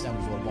bologna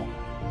sandwiches or a bone.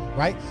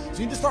 Right? So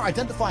you need to start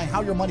identifying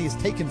how your money is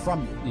taken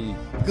from you.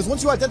 Because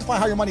once you identify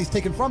how your money is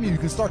taken from you, you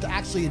can start to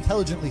actually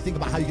intelligently think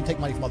about how you can take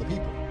money from other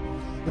people.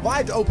 If I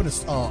had to open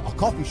a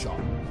coffee shop,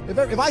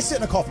 if I sit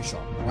in a coffee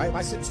shop, right? If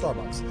I sit in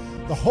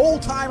Starbucks, the whole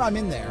time I'm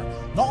in there,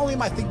 not only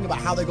am I thinking about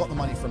how they got the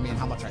money from me and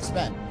how much I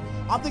spent,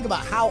 I'm thinking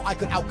about how I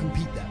could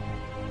outcompete them.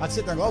 I'd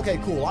sit there and go, okay,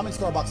 cool. I'm in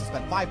Starbucks. I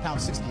spent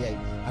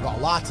 £5.68. I got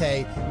a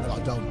latte. I got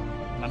a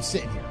donut. And I'm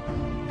sitting here.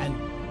 And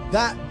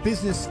that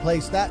business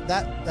place,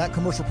 that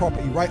commercial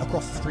property right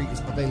across the street is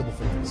available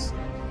for this.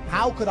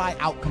 How could I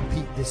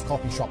outcompete this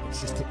coffee shop which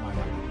just took my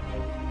money?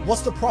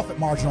 What's the profit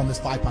margin on this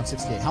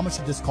 £5.68? How much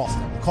did this cost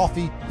them? The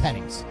coffee,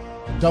 pennies.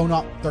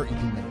 Donut,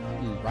 30p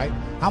minimum, right?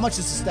 How much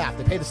is the staff?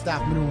 They pay the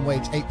staff minimum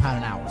wage £8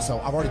 an hour. So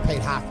I've already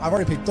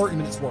paid 30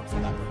 minutes work for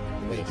that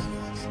lady.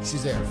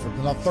 She's there for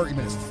another 30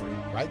 minutes for free.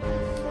 right?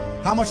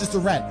 How much is the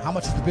rent? How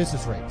much is the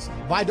business rates?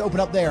 If I had to open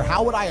up there,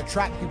 how would I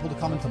attract people to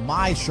come into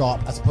my shop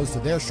as opposed to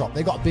their shop?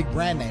 They got a big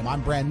brand name.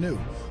 I'm brand new.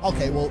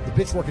 Okay, well, the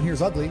bitch working here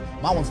is ugly.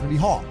 My one's going to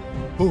be hot.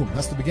 Boom.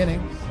 That's the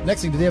beginning.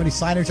 Next thing, do they have any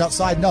signage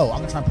outside? No. I'm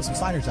going to try and put some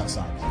signage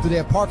outside. Do they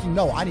have parking?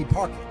 No. I need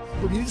parking.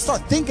 But you need to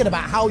start thinking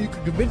about how you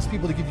can convince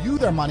people to give you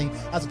their money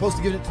as opposed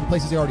to giving it to the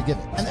places they already give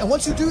it. And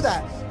once you do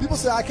that, people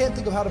say, I can't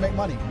think of how to make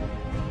money.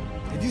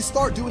 If you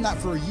start doing that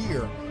for a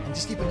year and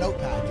just keep a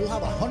notepad, you'll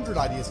have 100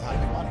 ideas of how to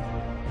make money.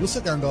 You'll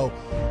sit there and go,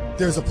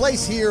 there's a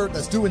place here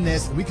that's doing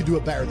this, and we could do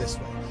it better this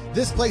way.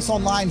 This place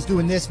online is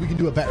doing this, we can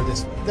do it better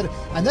this way.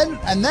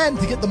 And then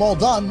to get them all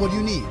done, what do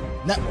you need?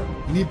 Network.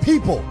 You need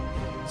people.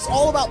 It's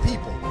all about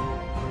people.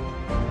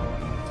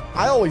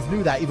 I always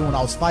knew that even when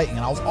I was fighting,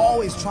 and I was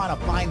always trying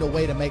to find a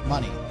way to make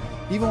money.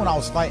 Even when I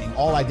was fighting,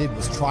 all I did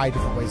was try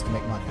different ways to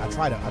make money. I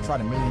tried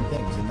a million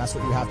things, and that's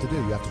what you have to do.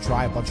 You have to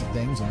try a bunch of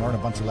things and learn a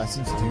bunch of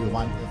lessons until you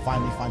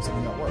finally find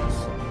something that works.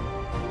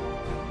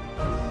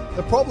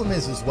 The problem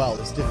is as well,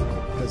 it's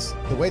difficult because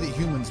the way that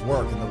humans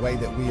work and the way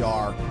that we've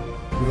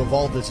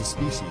evolved as a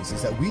species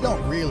is that we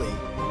don't really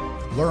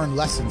learn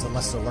lessons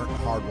unless they're learned the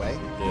hard way.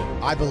 Yeah.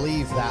 I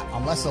believe that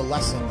unless a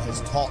lesson is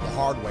taught the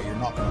hard way, you're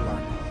not going to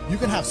learn it. You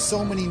can have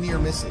so many near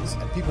misses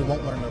and people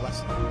won't learn their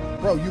lesson.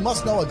 Bro, you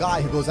must know a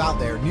guy who goes out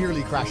there,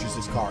 nearly crashes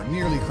his car,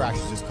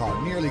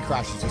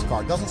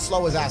 doesn't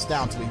slow his ass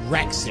down till he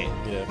wrecks it.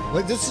 Yeah.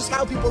 Like, this is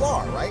how people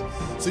are, right?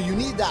 So you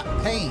need that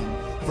pain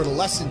for the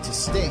lesson to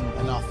sting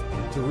enough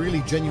to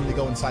really genuinely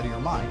go inside of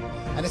your mind.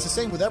 And it's the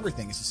same with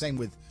everything. It's the same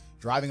with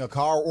driving a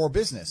car or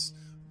business.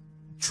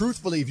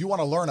 Truthfully, if you want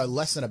to learn a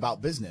lesson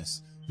about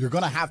business, you're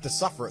going to have to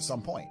suffer at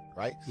some point,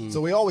 right? So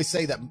we always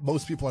say that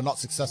most people are not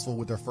successful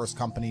with their first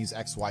companies,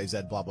 X, Y,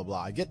 Z, blah, blah,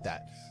 blah. I get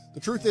that. The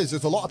truth is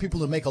there's a lot of people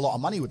who make a lot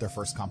of money with their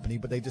first company,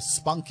 but they just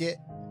spunk it,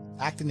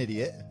 act an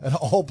idiot, and it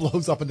all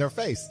blows up in their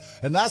face.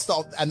 And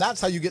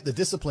that's how you get the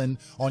discipline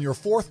on your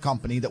fourth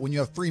company that when you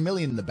have $3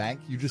 million in the bank,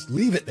 you just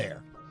leave it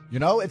there. You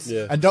know,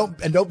 and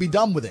don't be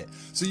done with it.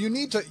 So you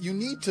need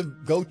to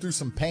go through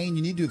some pain.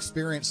 You need to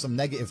experience some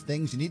negative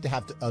things. You need to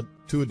have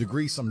to a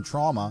degree some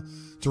trauma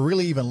to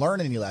really even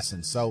learn any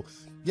lessons. So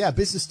yeah,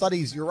 business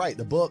studies, you're right.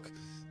 The book,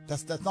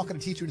 that's not going to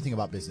teach you anything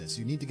about business.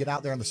 You need to get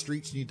out there on the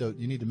streets. You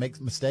need to make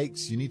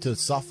mistakes. You need to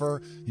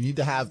suffer. You need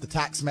to have the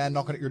tax man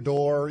knocking at your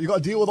door. You got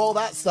to deal with all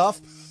that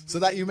stuff so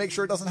that you make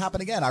sure it doesn't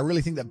happen again. I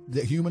really think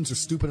that humans are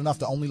stupid enough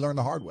to only learn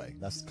the hard way.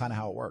 That's kind of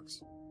how it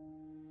works.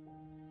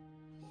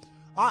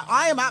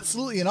 I am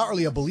absolutely and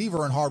utterly a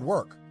believer in hard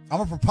work. I'm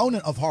a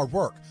proponent of hard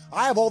work.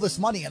 I have all this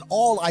money and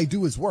all I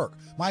do is work.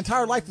 My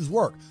entire life is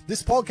work.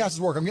 This podcast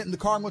is work. I'm getting in the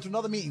car and going to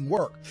another meeting,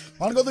 work.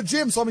 I want to go to the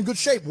gym so I'm in good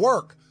shape,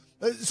 work.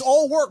 It's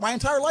all work. My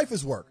entire life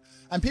is work.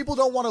 And people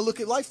don't want to look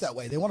at life that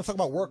way. They want to talk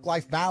about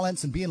work-life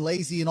balance and being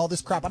lazy and all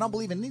this crap. I don't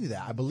believe in any of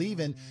that. I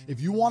believe in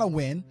if you want to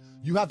win,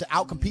 you have to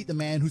outcompete the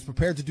man who's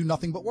prepared to do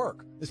nothing but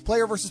work. It's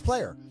player versus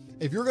player.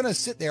 If you're going to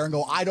sit there and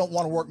go, I don't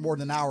want to work more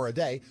than an hour a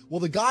day, well,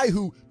 the guy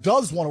who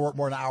does want to work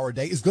more than an hour a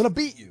day is going to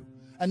beat you.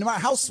 And no matter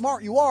how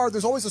smart you are,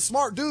 there's always a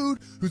smart dude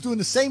who's doing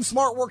the same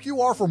smart work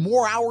you are for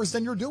more hours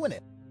than you're doing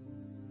it.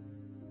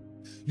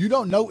 You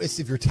don't notice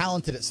if you're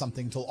talented at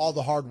something until all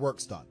the hard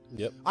work's done.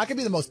 Yep. I could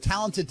be the most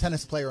talented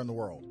tennis player in the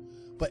world,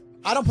 but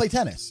I don't play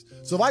tennis.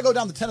 So if I go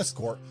down the tennis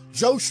court,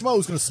 Joe Schmo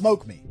is going to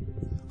smoke me.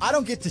 I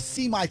don't get to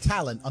see my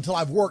talent until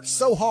I've worked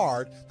so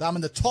hard that I'm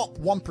in the top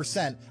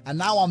 1%, and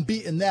now I'm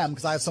beating them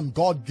because I have some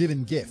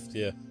God-given gift.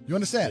 Yeah. You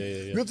understand?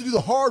 Yeah. You have to do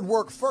the hard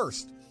work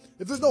first.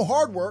 If there's no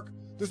hard work,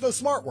 there's no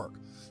smart work.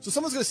 So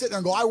someone's going to sit there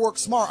and go, I work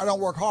smart, I don't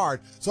work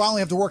hard, so I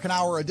only have to work an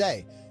hour a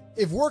day.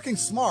 If working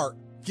smart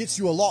gets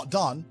you a lot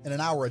done in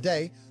an hour a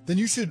day, then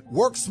you should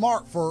work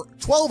smart for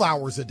 12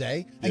 hours a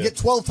day and get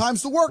 12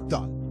 times the work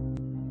done.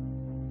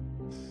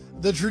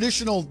 The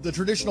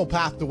traditional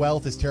path to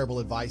wealth is terrible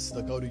advice.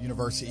 They'll go to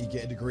university,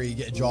 get a degree,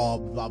 get a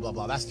job, blah, blah,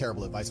 blah. That's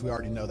terrible advice. We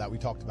already know that. We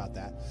talked about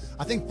that.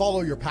 I think follow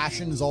your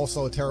passion is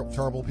also a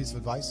terrible piece of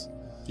advice.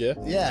 Yeah.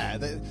 Yeah.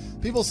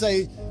 People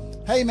say,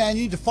 hey, man,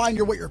 you need to find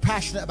what you're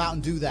passionate about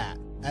and do that.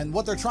 And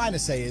what they're trying to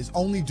say is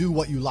only do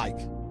what you like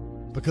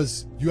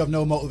because you have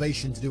no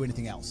motivation to do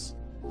anything else.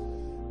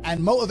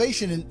 And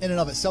motivation in and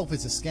of itself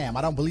is a scam.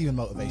 I don't believe in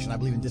motivation. I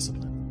believe in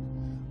discipline.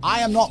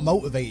 I am not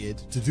motivated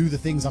to do the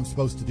things I'm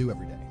supposed to do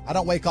every day. I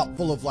don't wake up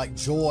full of like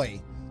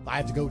joy that I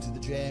have to go to the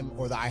gym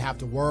or that I have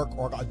to work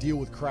or I got to deal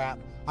with crap.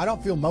 I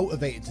don't feel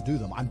motivated to do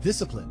them. I'm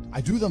disciplined. I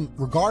do them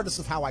regardless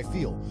of how I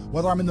feel.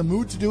 Whether I'm in the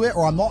mood to do it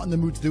or I'm not in the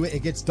mood to do it,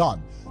 it gets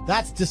done.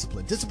 That's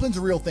discipline. Discipline's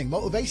a real thing.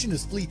 Motivation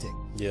is fleeting.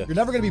 Yeah. You're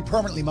never going to be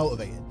permanently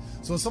motivated.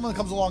 So when someone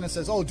comes along and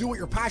says, oh, do what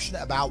you're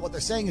passionate about, what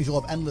they're saying is you'll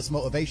have endless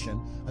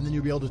motivation and then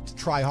you'll be able to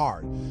try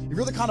hard. If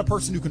you're the kind of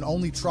person who can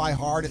only try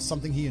hard at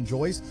something he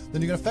enjoys,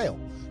 then you're going to fail.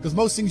 Because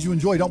most things you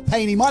enjoy don't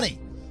pay any money.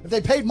 If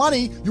they paid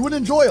money, you wouldn't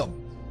enjoy them.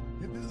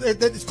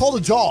 It's called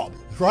a job,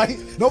 right?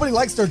 Nobody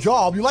likes their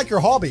job. You like your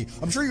hobby.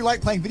 I'm sure you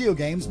like playing video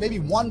games. Maybe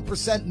 1%,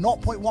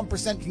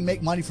 0.1% can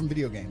make money from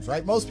video games,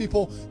 right? Most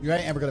people, you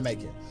ain't ever going to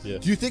make it. Yeah.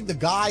 Do you think the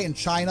guy in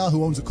China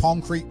who owns a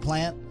concrete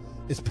plant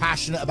is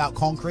passionate about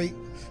concrete?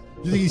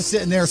 You think he's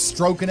sitting there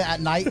stroking it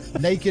at night,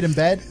 naked in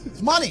bed?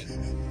 It's money.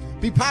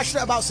 Be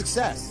passionate about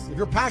success. If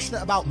you're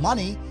passionate about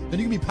money, then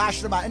you can be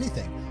passionate about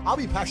anything. I'll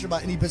be passionate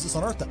about any business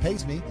on earth that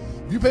pays me.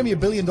 If you pay me $1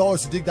 billion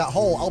to dig that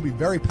hole, I'll be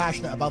very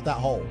passionate about that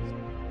hole.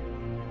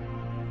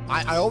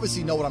 I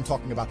obviously know what I'm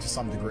talking about to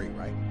some degree,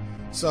 right?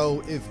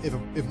 So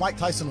if Mike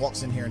Tyson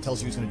walks in here and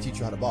tells you he's going to teach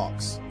you how to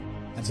box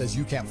and says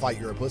you can't fight,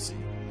 you're a pussy,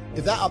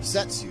 if that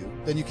upsets you,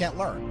 then you can't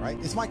learn, right?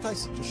 It's Mike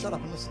Tyson. Just shut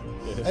up and listen.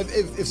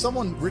 If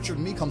someone Richard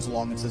and me comes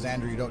along and says,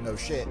 Andrew, you don't know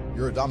shit,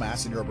 you're a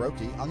dumbass and you're a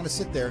brokey, I'm going to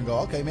sit there and go,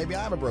 okay, maybe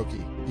I am a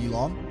brokey,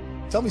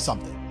 Elon. Tell me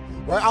something.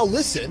 Right? I'll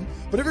listen,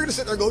 but if you're gonna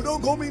sit there and go,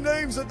 don't call me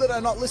names, and then I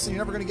not listen,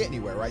 you're never gonna get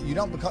anywhere, right? You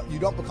don't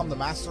become the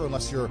master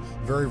unless you're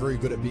very, very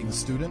good at being a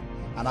student.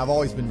 And I've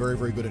always been very,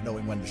 very good at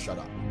knowing when to shut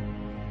up.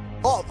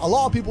 Oh, a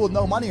lot of people with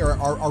no money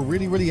are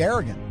really, really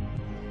arrogant.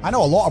 I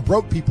know a lot of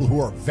broke people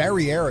who are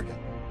very arrogant,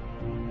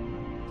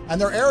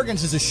 and their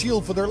arrogance is a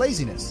shield for their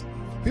laziness.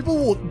 People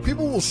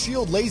will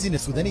shield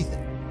laziness with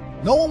anything.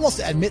 No one wants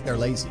to admit they're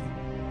lazy,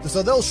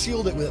 so they'll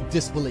shield it with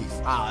disbelief.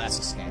 That's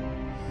a scam.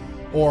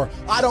 Or,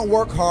 I don't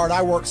work hard,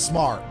 I work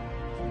smart.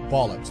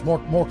 Bollocks,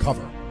 more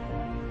cover.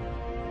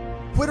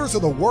 Quitters are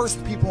the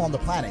worst people on the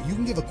planet. You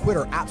can give a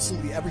quitter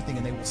absolutely everything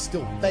and they will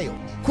still fail.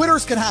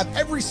 Quitters can have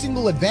every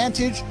single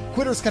advantage.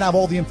 Quitters can have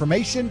all the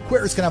information.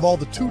 Quitters can have all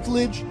the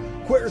tutelage.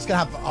 Quitters can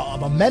have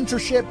a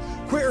mentorship.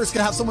 Quitters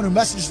can have someone who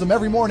messages them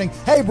every morning,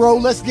 hey bro,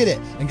 let's get it.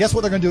 And guess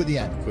what they're gonna do at the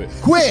end?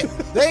 Quit.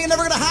 They ain't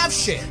never gonna have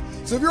shit.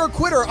 So if you're a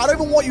quitter, I don't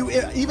even want you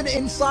even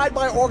inside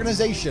my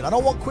organization. I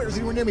don't want quitters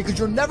anywhere near me because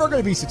you're never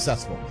gonna be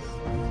successful.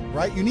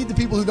 Right? You need the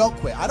people who don't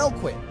quit. I don't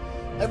quit.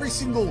 Every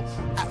single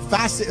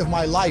facet of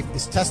my life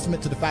is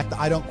testament to the fact that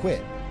I don't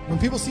quit. When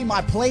people see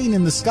my plane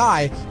in the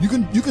sky, you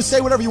can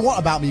say whatever you want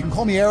about me. You can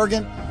call me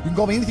arrogant. You can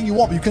call me anything you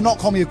want, but you cannot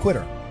call me a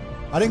quitter.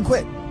 I didn't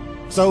quit.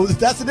 So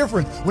that's the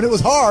difference. When it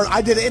was hard,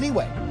 I did it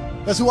anyway.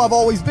 That's who I've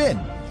always been.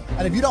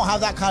 And if you don't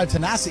have that kind of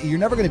tenacity, you're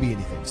never going to be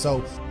anything.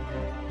 So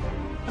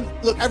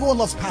look, everyone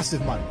loves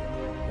passive money,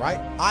 right?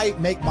 I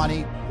make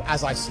money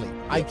as I sleep.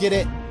 I get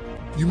it.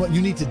 You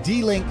need to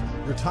de-link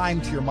your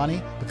time to your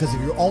money, because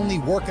if you're only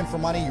working for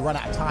money, you run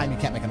out of time, you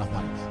can't make enough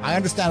money. I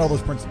understand all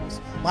those principles.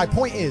 My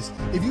point is,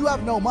 if you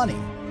have no money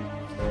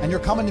and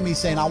you're coming to me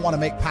saying, I want to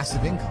make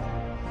passive income,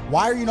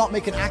 why are you not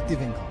making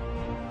active income?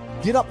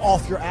 Get up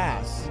off your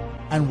ass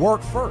and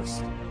work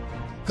first.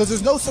 Because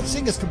there's no such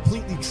thing as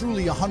completely,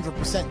 truly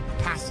 100%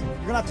 passive. You're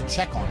going to have to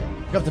check on it. You're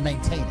going to have to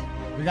maintain it.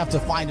 You're going to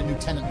have to find a new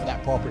tenant for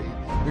that property.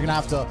 You're going to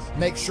have to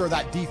make sure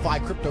that DeFi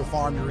crypto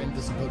farm you're in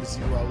doesn't go to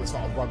zero. It's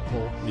not a rug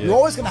pull. Yeah. You're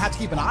always going to have to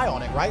keep an eye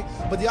on it, right?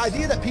 But the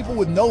idea that people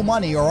with no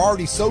money are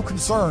already so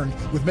concerned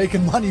with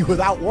making money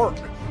without work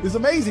is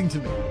amazing to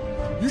me.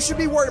 You should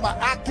be worried about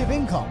active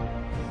income.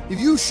 If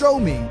you show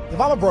me, if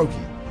I'm a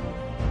brokey,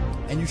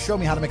 and you show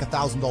me how to make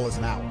 $1,000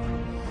 an hour,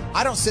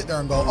 I don't sit there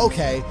and go,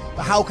 okay,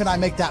 but how can I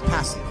make that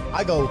passive?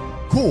 I go,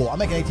 cool, I'm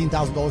making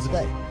 $18,000 a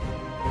day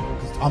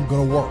because I'm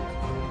going to work.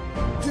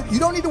 You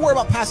don't need to worry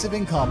about passive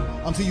income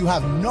until you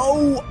have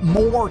no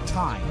more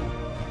time.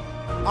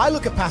 I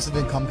look at passive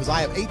income because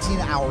I have 18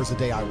 hours a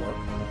day I work.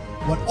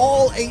 When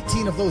all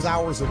 18 of those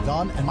hours are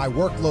done and my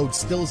workload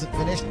still isn't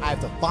finished, I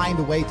have to find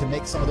a way to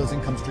make some of those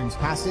income streams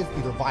passive,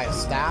 either via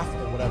staff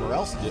or whatever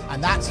else. Yeah.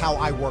 And that's how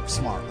I work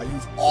smart. I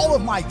use all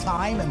of my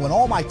time, and when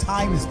all my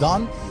time is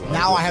done,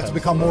 now I have to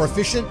become more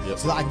efficient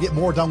so that I can get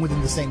more done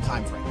within the same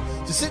time frame.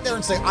 To sit there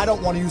and say, I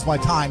don't want to use my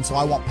time, so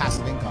I want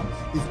passive income,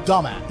 is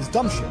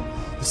dumb shit.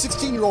 The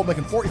 16-year-old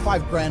making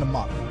 45 grand a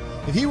month,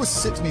 if he was to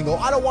sit to me and go,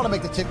 I don't want to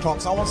make the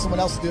TikToks, I want someone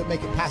else to do it,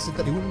 make it passive,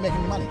 that he wouldn't be making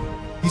any money.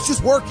 He's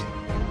just working.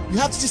 You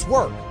have to just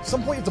work. At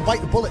some point you have to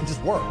bite the bullet and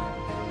just work.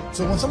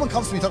 So when someone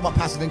comes to me talking about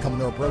passive income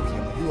and they're a brokey,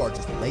 I'm like, you are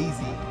just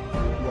lazy.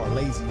 You are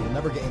lazy. You'll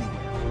never get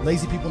anywhere.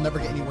 Lazy people never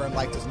get anywhere in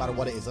life, doesn't matter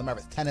what it is. Doesn't matter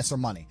if it's tennis or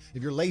money.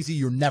 If you're lazy,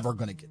 you're never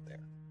going to get there.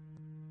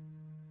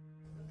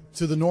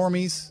 To the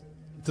normies,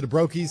 to the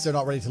brokies, they're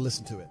not ready to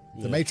listen to it.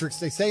 Yeah. The Matrix,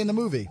 they say in the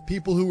movie,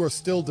 people who are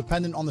still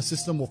dependent on the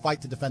system will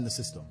fight to defend the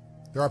system.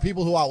 There are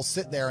people who I will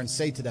sit there and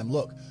say to them,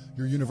 look,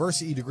 your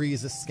university degree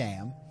is a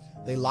scam.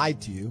 They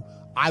lied to you.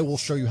 I will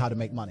show you how to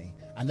make money.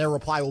 And their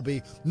reply will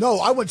be, no,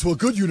 I went to a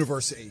good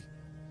university.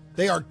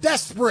 They are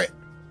desperate.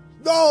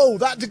 No,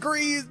 that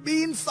degree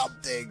means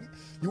something.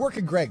 You work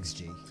in Greg's,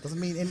 G. Doesn't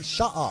mean,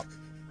 shut up.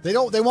 They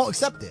won't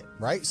accept it,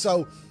 right?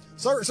 So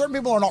certain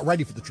people are not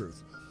ready for the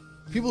truth.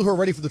 People who are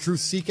ready for the truth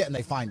seek it and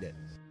they find it.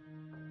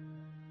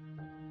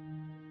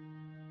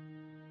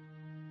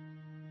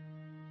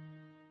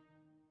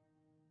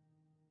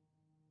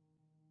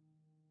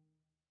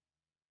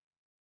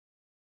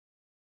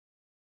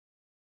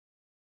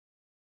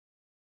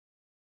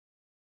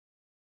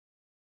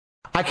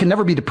 I can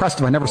never be depressed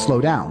if I never slow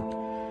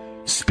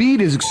down.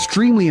 Speed is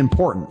extremely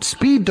important.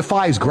 Speed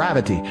defies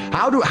gravity.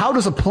 How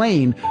does a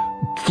plane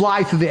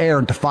fly through the air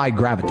and defy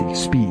gravity?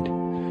 Speed.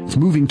 It's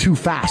moving too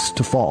fast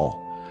to fall.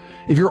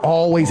 If you're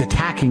always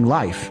attacking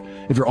life,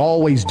 if you're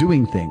always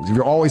doing things, if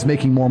you're always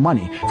making more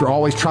money, if you're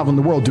always traveling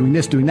the world, doing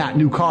this, doing that,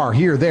 new car,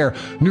 here, there,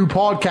 new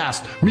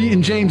podcast,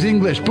 meeting James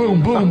English,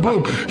 boom, boom,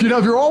 boom. You know,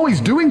 if you're always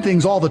doing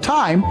things all the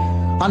time,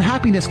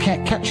 unhappiness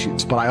can't catch you.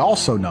 But I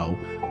also know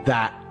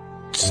that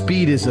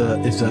speed is a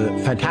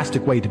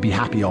fantastic way to be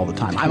happy all the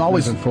time. I'm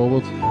always looking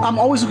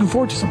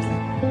forward to something.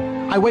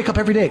 I wake up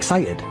every day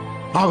excited.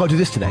 I'll go do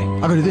this today.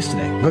 I'll go do this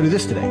today. I'll go do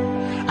this today.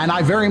 And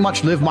I very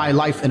much live my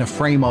life in a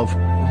frame of,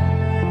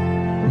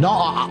 no,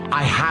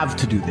 I have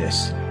to do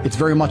this. It's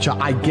very much a,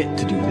 I get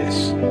to do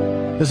this.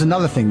 There's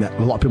another thing that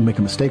a lot of people make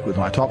a mistake with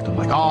when I talk to them,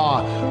 like,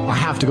 I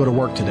have to go to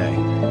work today.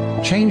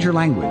 Change your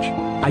language.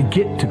 I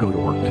get to go to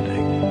work today.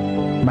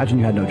 Imagine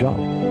you had no job.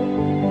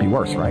 It'd be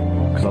worse, right?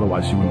 Because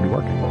otherwise you wouldn't be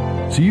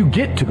working. So you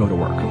get to go to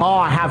work.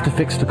 I have to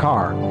fix the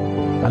car.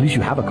 At least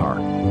you have a car.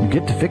 You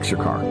get to fix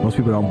your car. Most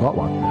people don't got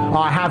one.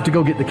 I have to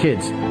go get the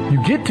kids.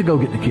 You get to go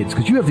get the kids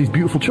because you have these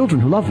beautiful children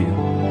who love you.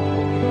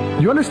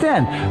 You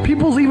understand?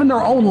 People's even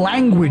their own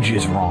language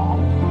is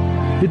wrong.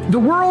 The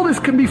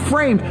world can be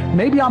framed.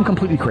 Maybe I'm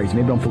completely crazy.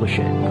 Maybe I'm full of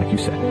shit, like you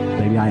said.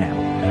 Maybe I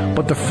am.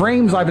 But the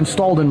frames I've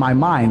installed in my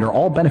mind are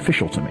all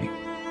beneficial to me.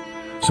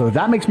 So if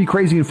that makes me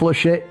crazy and full of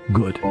shit,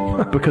 good.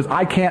 Because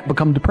I can't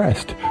become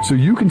depressed. So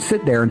you can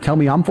sit there and tell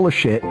me I'm full of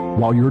shit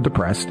while you're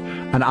depressed,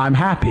 and I'm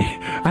happy.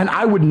 And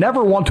I would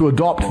never want to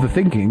adopt the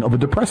thinking of a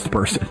depressed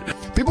person.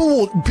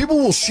 People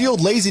will shield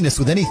laziness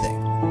with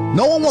anything.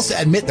 No one wants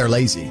to admit they're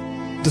lazy.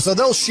 So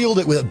they'll shield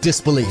it with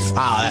disbelief.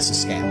 That's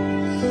a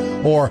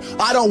scam. Or,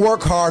 I don't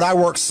work hard, I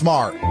work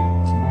smart.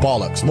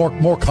 Bollocks.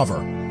 More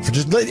cover. For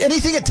just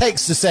anything it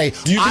takes to say,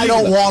 I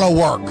don't want to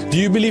work. Do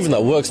you believe in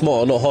that? Work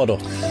smart or not harder?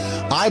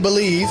 I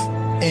believe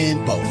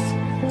in both.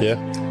 Yeah.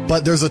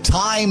 But there's a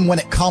time when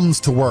it comes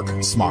to work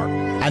smart.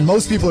 And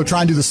most people are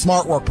trying to do the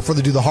smart work before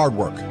they do the hard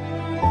work.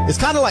 It's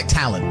kind of like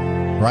talent,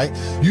 right?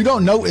 You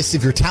don't notice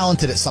if you're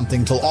talented at something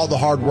until all the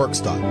hard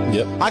work's done.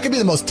 Yep. I could be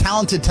the most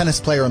talented tennis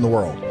player in the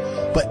world,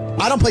 but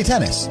I don't play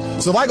tennis.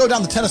 So if I go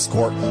down the tennis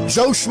court,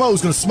 Joe Schmo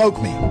is going to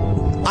smoke me.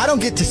 I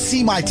don't get to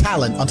see my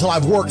talent until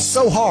I've worked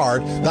so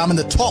hard that I'm in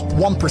the top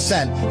 1%,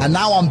 and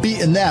now I'm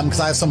beating them because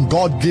I have some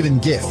God-given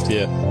gift.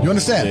 Yeah. You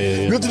understand?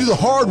 Yeah. You have to do the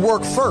hard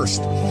work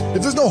first.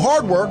 If there's no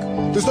hard work,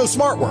 there's no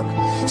smart work.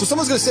 So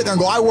someone's going to sit there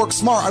and go, I work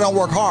smart, I don't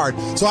work hard,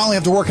 so I only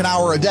have to work an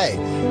hour a day.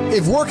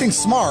 If working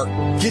smart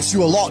gets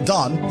you a lot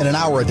done in an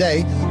hour a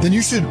day, then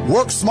you should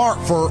work smart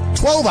for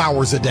 12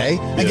 hours a day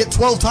and get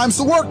 12 times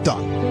the work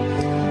done.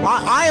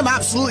 I am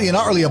absolutely and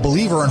utterly a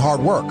believer in hard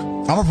work.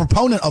 I'm a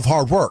proponent of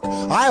hard work.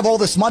 I have all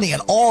this money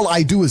and all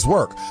I do is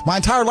work. My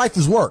entire life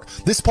is work.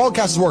 This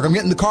podcast is work. I'm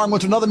getting in the car and going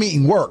to another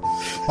meeting, work.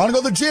 I want to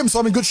go to the gym so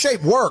I'm in good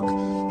shape, work.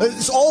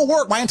 It's all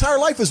work. My entire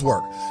life is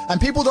work.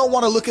 And people don't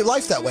want to look at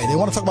life that way. They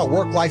want to talk about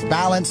work-life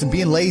balance and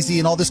being lazy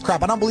and all this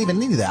crap. I don't believe in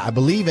any of that. I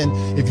believe in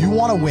if you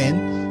want to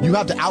win, you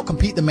have to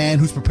outcompete the man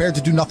who's prepared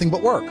to do nothing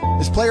but work.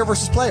 It's player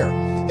versus player.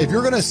 If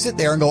you're going to sit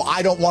there and go,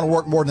 I don't want to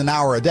work more than an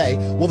hour a day,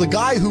 well, the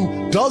guy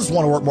who does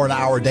want to work more than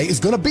an hour a day is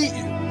going to beat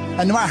you.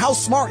 And no matter how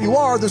smart you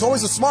are, there's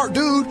always a smart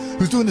dude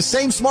who's doing the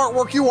same smart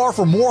work you are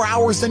for more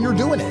hours than you're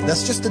doing it.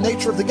 That's just the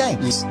nature of the game.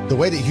 The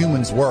way that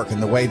humans work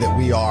and the way that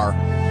we've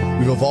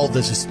evolved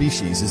as a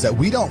species is that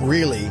we don't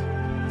really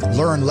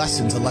learn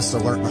lessons unless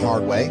they're learned the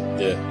hard way.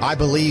 Yeah. I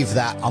believe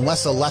that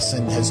unless a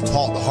lesson has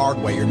taught the hard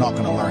way, you're not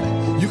going to learn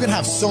it. You can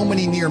have so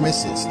many near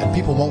misses and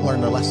people won't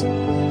learn their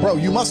lesson. Bro,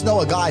 you must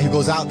know a guy who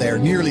goes out there,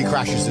 nearly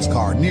crashes his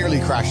car,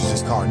 nearly crashes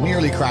his car,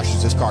 nearly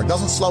crashes his car,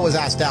 doesn't slow his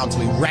ass down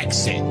until he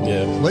wrecks it.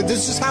 Yeah. Like, this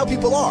is just how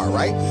people are,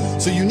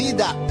 right? So you need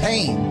that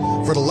pain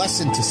for the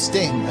lesson to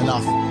sting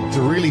enough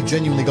to really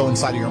genuinely go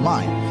inside of your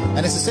mind.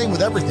 And it's the same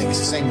with everything. It's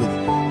the same with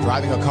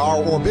driving a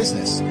car or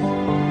business.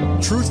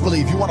 Truthfully,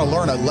 if you want to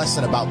learn a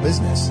lesson about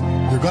business,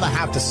 you're going to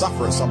have to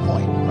suffer at some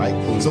point,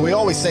 right? So we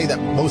always say that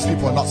most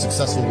people are not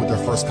successful with their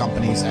first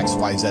companies, X,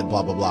 Y, Z,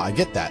 blah, blah, blah. I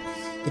get that.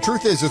 The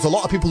truth is, there's a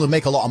lot of people who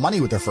make a lot of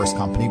money with their first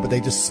company, but they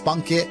just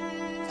spunk it,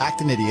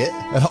 act an idiot,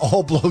 and it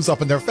all blows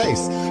up in their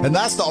face. And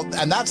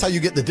that's how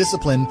you get the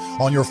discipline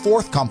on your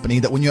fourth company,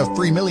 that when you have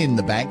 $3 million in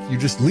the bank, you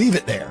just leave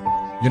it there.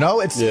 You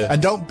know,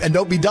 and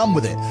don't be done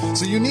with it.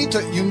 So you need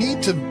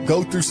to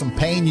go through some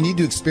pain. You need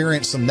to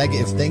experience some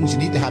negative things. You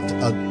need to have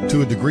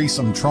to a degree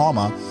some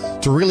trauma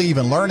to really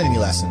even learn any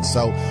lessons.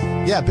 So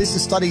yeah,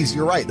 business studies,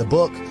 you're right. The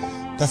book,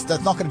 that's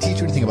not going to teach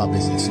you anything about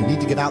business. You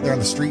need to get out there on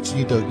the streets.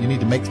 You need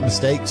to make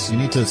mistakes. You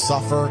need to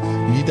suffer.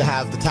 You need to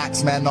have the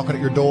tax man knocking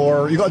at your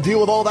door. You got to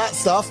deal with all that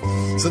stuff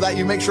so that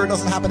you make sure it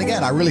doesn't happen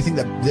again. I really think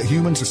that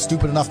humans are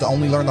stupid enough to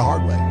only learn the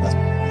hard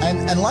way.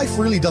 And life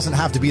really doesn't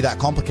have to be that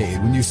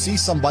complicated. When you see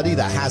somebody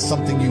that has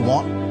something you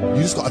want,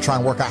 you just got to try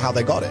and work out how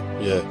they got it.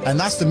 Yeah. And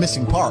that's the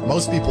missing part.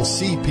 Most people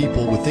see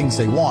people with things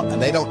they want,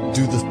 and they don't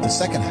do the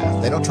second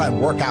half. They don't try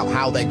and work out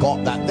how they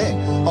got that thing.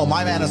 Oh,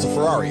 my man has a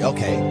Ferrari.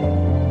 Okay.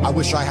 I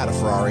wish I had a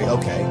Ferrari.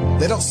 Okay.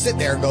 They don't sit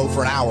there and go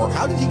for an hour,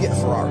 how did he get a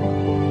Ferrari?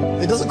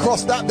 It doesn't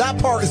cross that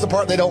part is the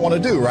part they don't want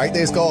to do, right? They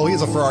just go, oh, he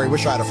has a Ferrari,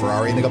 wish I had a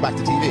Ferrari, and they go back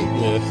to TV.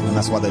 Yeah. And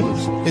that's why they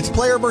lose. It's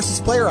player versus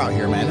player out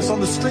here, man. It's on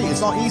the street. It's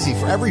not easy.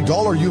 For every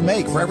dollar you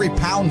make, for every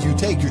pound you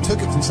take, you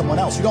took it from someone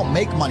else. You don't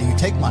make money, you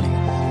take money.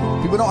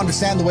 People don't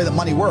understand the way that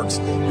money works.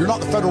 You're not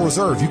the Federal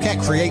Reserve. You can't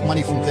create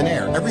money from thin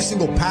air. Every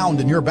single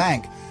pound in your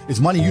bank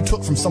is money you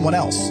took from someone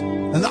else.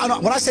 And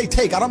when I say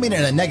take, I don't mean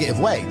it in a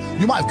negative way.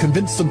 You might have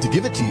convinced them to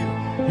give it to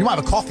you. You might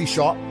have a coffee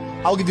shop.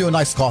 I'll give you a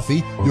nice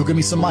coffee. You'll give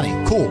me some money.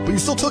 Cool. But you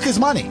still took his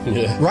money,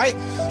 right?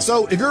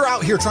 So if you're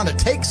out here trying to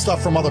take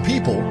stuff from other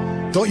people,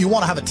 don't you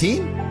want to have a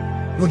team?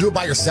 You want to do it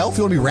by yourself?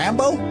 You want to be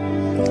Rambo?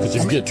 Because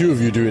if you get two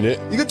of you doing it.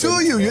 You get two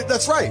of you.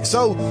 That's right.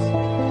 So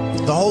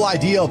the whole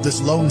idea of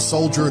this lone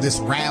soldier, this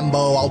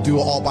Rambo, I'll do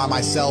it all by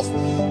myself,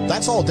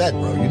 that's all dead,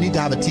 bro. You need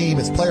to have a team.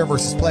 It's player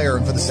versus player.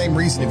 And for the same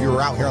reason, if you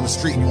were out here on the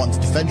street and you want to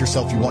defend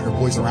yourself, you want your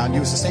boys around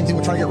you, it's the same thing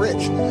with trying to get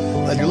rich.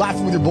 Like you're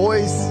laughing with your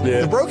boys.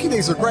 Yeah. The brokey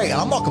days are great. And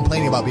I'm not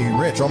complaining about being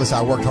rich. Obviously,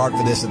 I worked hard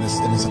for this, and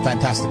it's a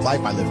fantastic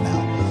life I live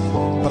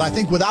now. But I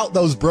think without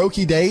those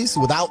brokey days,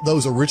 without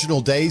those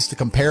original days to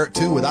compare it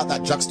to, without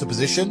that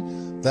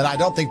juxtaposition, then I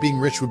don't think being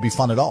rich would be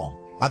fun at all.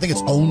 I think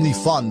it's only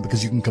fun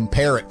because you can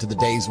compare it to the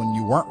days when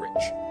you weren't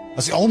rich.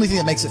 That's the only thing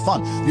that makes it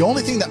fun. The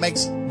only thing that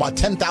makes a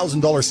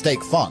 $10,000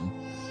 steak fun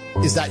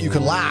is that you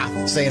can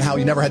laugh saying how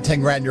you never had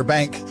 10 grand in your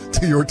bank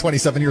till you were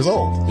 27 years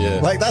old. Yeah.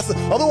 Like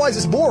otherwise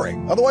it's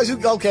boring. Otherwise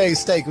okay,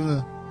 steak.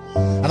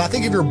 And I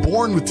think if you're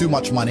born with too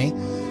much money,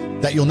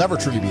 that you'll never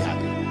truly be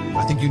happy.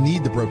 I think you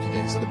need the brokey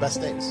days. They're the best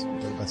days.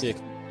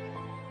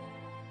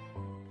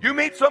 You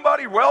meet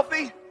somebody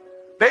wealthy,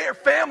 their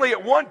family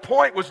at one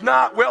point was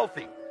not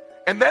wealthy.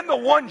 And then the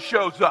one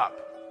shows up.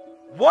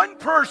 One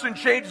person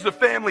changes the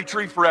family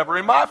tree forever.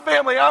 In my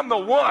family, I'm the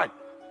one.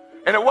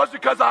 And it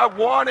wasn't because I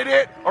wanted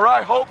it or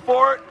I hoped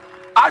for it.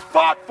 I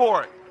fought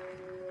for it.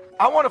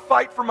 I want to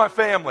fight for my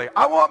family.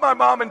 I want my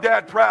mom and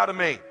dad proud of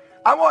me.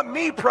 I want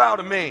me proud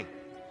of me.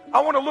 I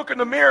want to look in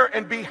the mirror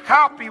and be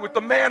happy with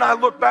the man I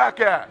look back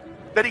at.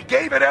 That he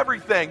gave it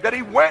everything, that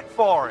he went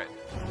for it.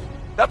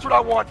 That's what I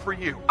want for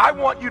you. I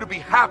want you to be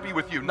happy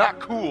with you, not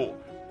cool.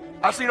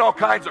 I've seen all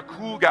kinds of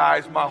cool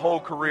guys my whole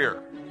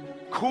career.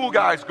 Cool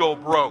guys go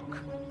broke.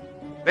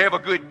 They have a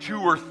good 2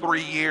 or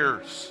 3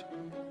 years.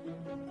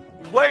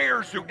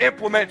 Players who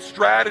implement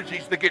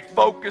strategies that get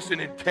focused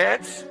and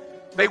intense,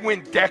 they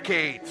win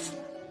decades.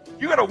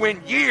 You got to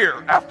win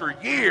year after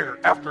year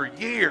after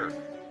year.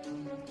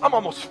 I'm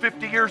almost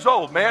 50 years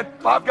old, man.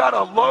 I've got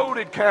a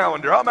loaded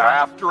calendar. I'm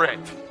after it.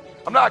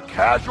 I'm not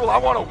casual. I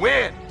want to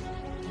win.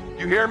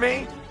 You hear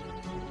me?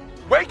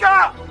 Wake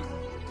up!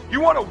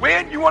 You want to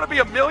win? You want to be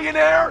a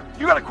millionaire?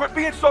 You got to quit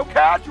being so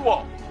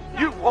casual.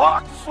 You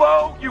walk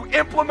slow. You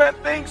implement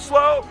things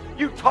slow.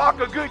 You talk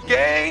a good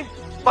game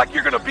like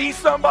you're going to be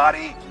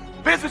somebody.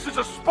 Business is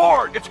a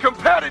sport. It's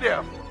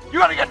competitive. You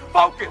got to get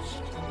focused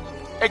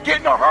and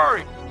get in a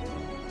hurry.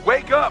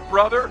 Wake up,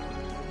 brother.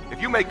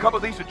 If you make a couple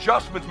of these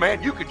adjustments,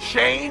 man, you could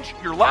change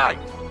your life.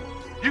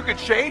 You could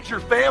change your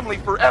family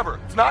forever.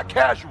 It's not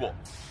casual.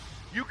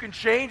 You can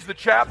change the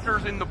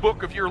chapters in the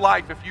book of your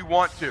life if you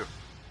want to.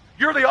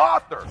 You're the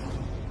author.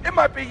 It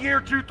might be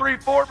year 2, 3,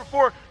 4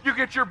 before you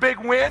get your big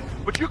win,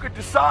 but you could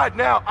decide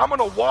now, I'm going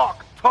to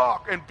walk,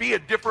 talk, and be a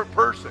different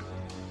person.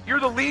 You're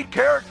the lead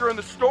character in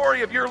the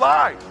story of your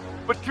life.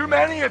 But too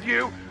many of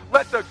you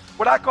let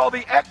what I call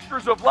the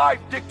extras of life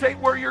dictate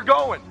where you're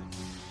going.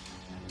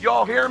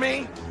 Y'all hear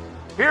me?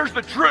 Here's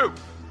the truth.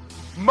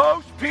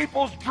 Most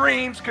people's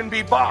dreams can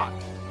be bought.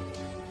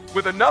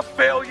 With enough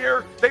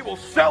failure, they will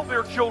sell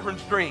their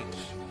children's dreams.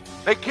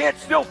 They can't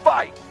still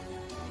fight.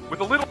 With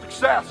a little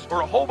success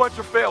or a whole bunch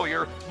of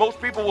failure, most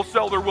people will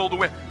sell their will to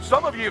win.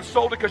 Some of you have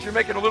sold it because you're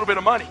making a little bit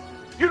of money.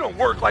 You don't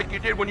work like you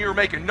did when you were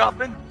making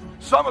nothing.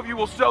 Some of you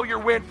will sell your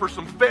win for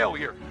some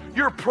failure.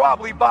 You're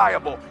probably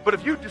buyable. But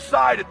if you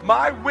decide that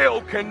my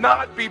will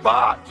cannot be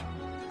bought,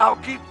 I'll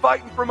keep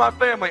fighting for my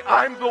family.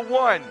 I'm the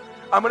one.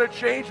 I'm going to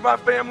change my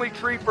family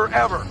tree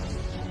forever.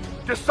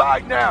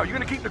 Decide now. You're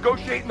going to keep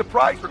negotiating the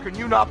price, or can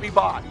you not be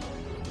bought?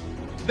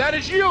 That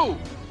is you.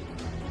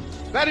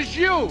 That is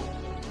you.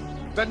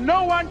 That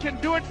no one can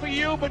do it for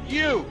you but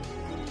you.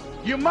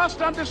 You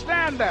must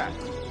understand that.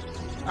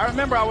 I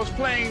remember I was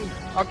playing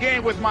a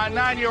game with my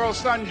 9-year-old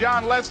son,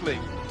 John Leslie,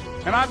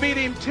 and I beat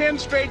him 10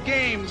 straight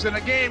games in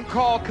a game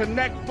called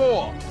Connect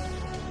 4.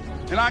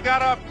 And I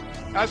got up.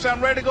 I said,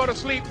 I'm ready to go to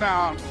sleep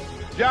now.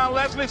 John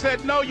Leslie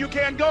said, no, you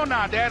can't go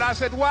now, Dad. I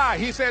said, why?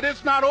 He said,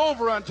 it's not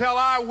over until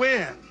I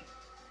win.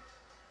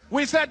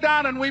 We sat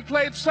down and we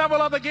played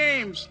several other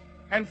games.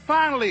 And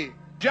finally,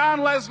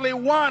 John Leslie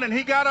won, and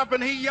he got up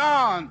and he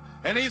yawned.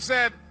 And he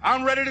said,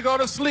 I'm ready to go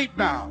to sleep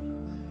now.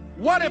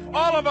 What if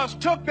all of us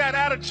took that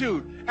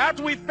attitude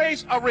after we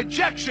face a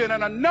rejection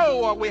and a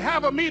no, or we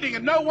have a meeting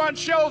and no one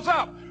shows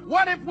up?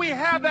 What if we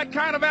have that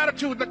kind of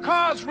attitude? The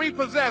car's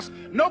repossessed.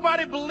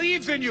 Nobody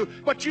believes in you,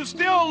 but you're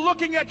still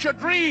looking at your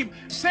dream.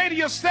 Say to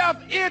yourself,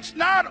 it's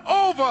not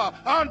over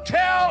until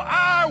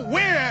I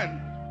win.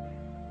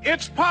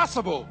 It's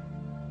possible.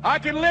 I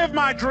can live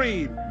my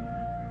dream.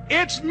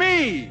 It's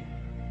me.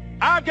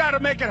 I've got to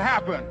make it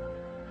happen.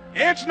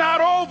 It's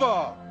not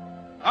over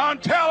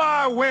until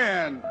I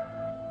win.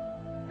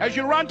 As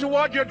you run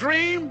toward your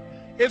dream,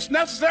 it's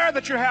necessary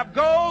that you have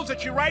goals,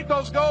 that you write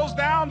those goals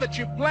down, that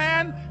you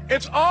plan.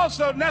 It's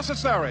also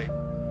necessary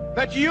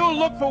that you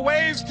look for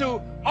ways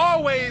to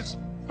always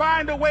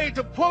find a way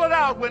to pull it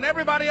out when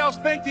everybody else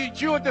thinks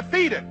that you are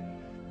defeated.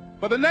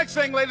 But the next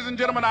thing, ladies and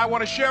gentlemen, I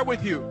want to share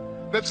with you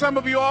that some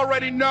of you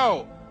already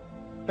know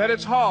that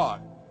it's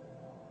hard.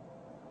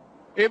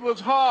 It was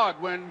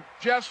hard when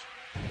just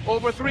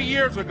over 3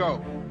 years ago,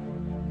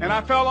 and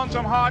I fell on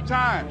some hard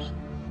times,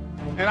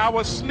 and I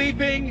was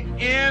sleeping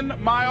in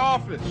my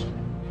office.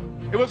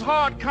 It was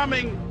hard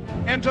coming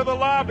into the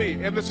lobby,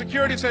 and the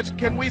security said,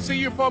 "Can we see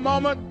you for a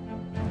moment?"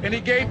 And he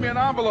gave me an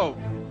envelope.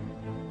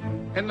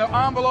 And the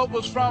envelope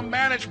was from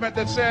management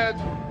that said,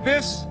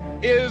 "This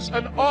is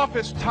an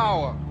office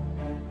tower.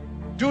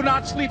 Do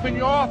not sleep in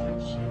your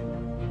office."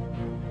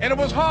 And it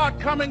was hard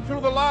coming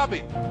through the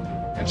lobby.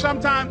 And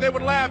sometimes they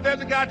would laugh. There's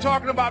a guy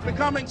talking about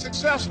becoming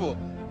successful.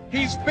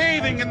 He's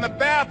bathing in the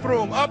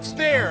bathroom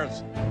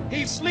upstairs.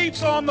 He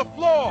sleeps on the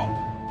floor.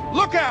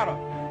 Look at him.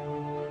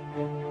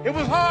 It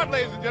was hard,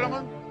 ladies and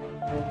gentlemen,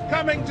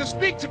 coming to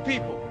speak to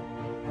people.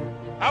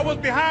 I was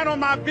behind on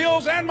my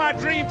bills and my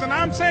dreams, and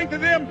I'm saying to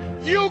them,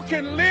 you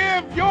can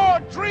live your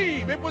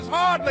dream. It was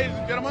hard, ladies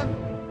and gentlemen.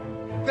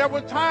 There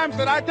were times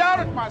that I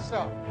doubted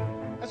myself.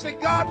 I said,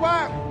 God,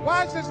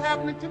 why is this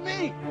happening to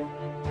me?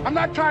 I'm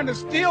not trying to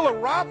steal or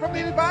rob from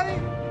anybody.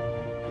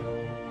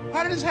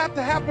 Why did this have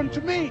to happen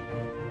to me?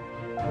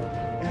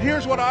 And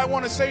here's what I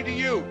want to say to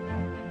you.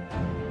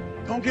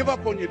 Don't give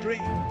up on your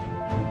dream.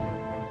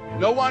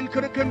 No one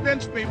could have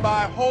convinced me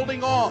by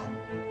holding on,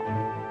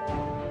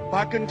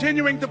 by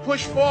continuing to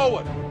push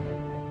forward,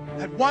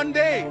 that one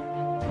day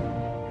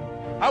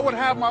I would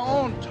have my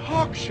own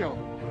talk show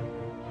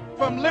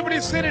from Liberty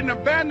City, an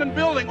abandoned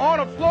building on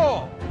a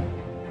floor,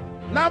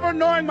 never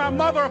knowing my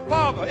mother or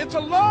father. It's a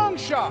long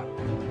shot.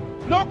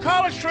 No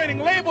college training,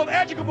 labeled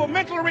educable,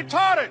 mentally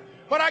retarded,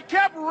 but I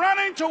kept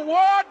running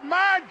toward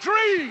my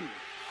dream.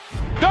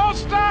 Don't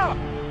stop.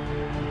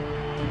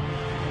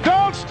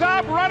 Don't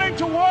stop running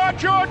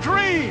toward your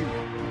dream.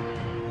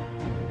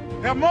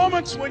 There are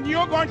moments when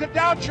you're going to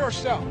doubt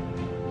yourself.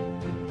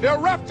 There are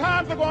rough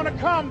times that are going to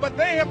come, but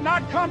they have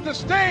not come to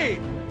stay.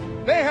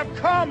 They have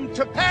come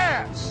to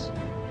pass.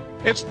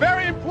 It's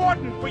very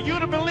important for you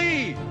to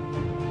believe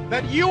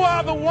that you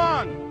are the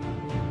one.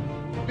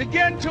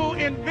 Begin to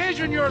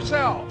envision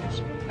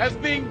yourselves as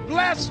being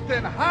blessed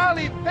and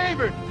highly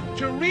favored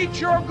to reach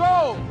your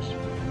goals.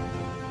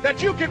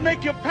 That you can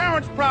make your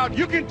parents proud.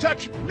 You can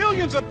touch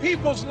millions of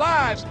people's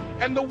lives,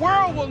 and the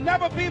world will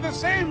never be the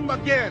same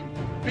again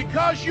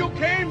because you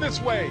came this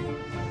way.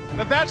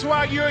 But that's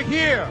why you're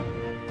here,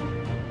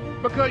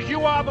 because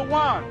you are the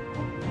one.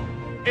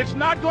 It's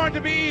not going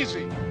to be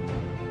easy.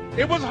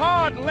 It was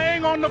hard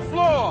laying on the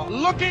floor,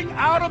 looking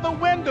out of the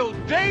window,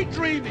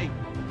 daydreaming,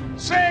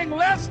 saying,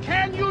 Les,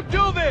 can you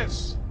do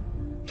this?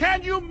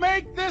 Can you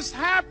make this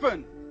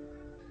happen?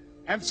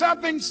 And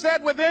something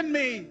said within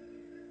me,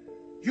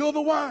 you're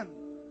the one.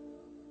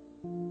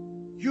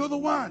 You're the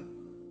one.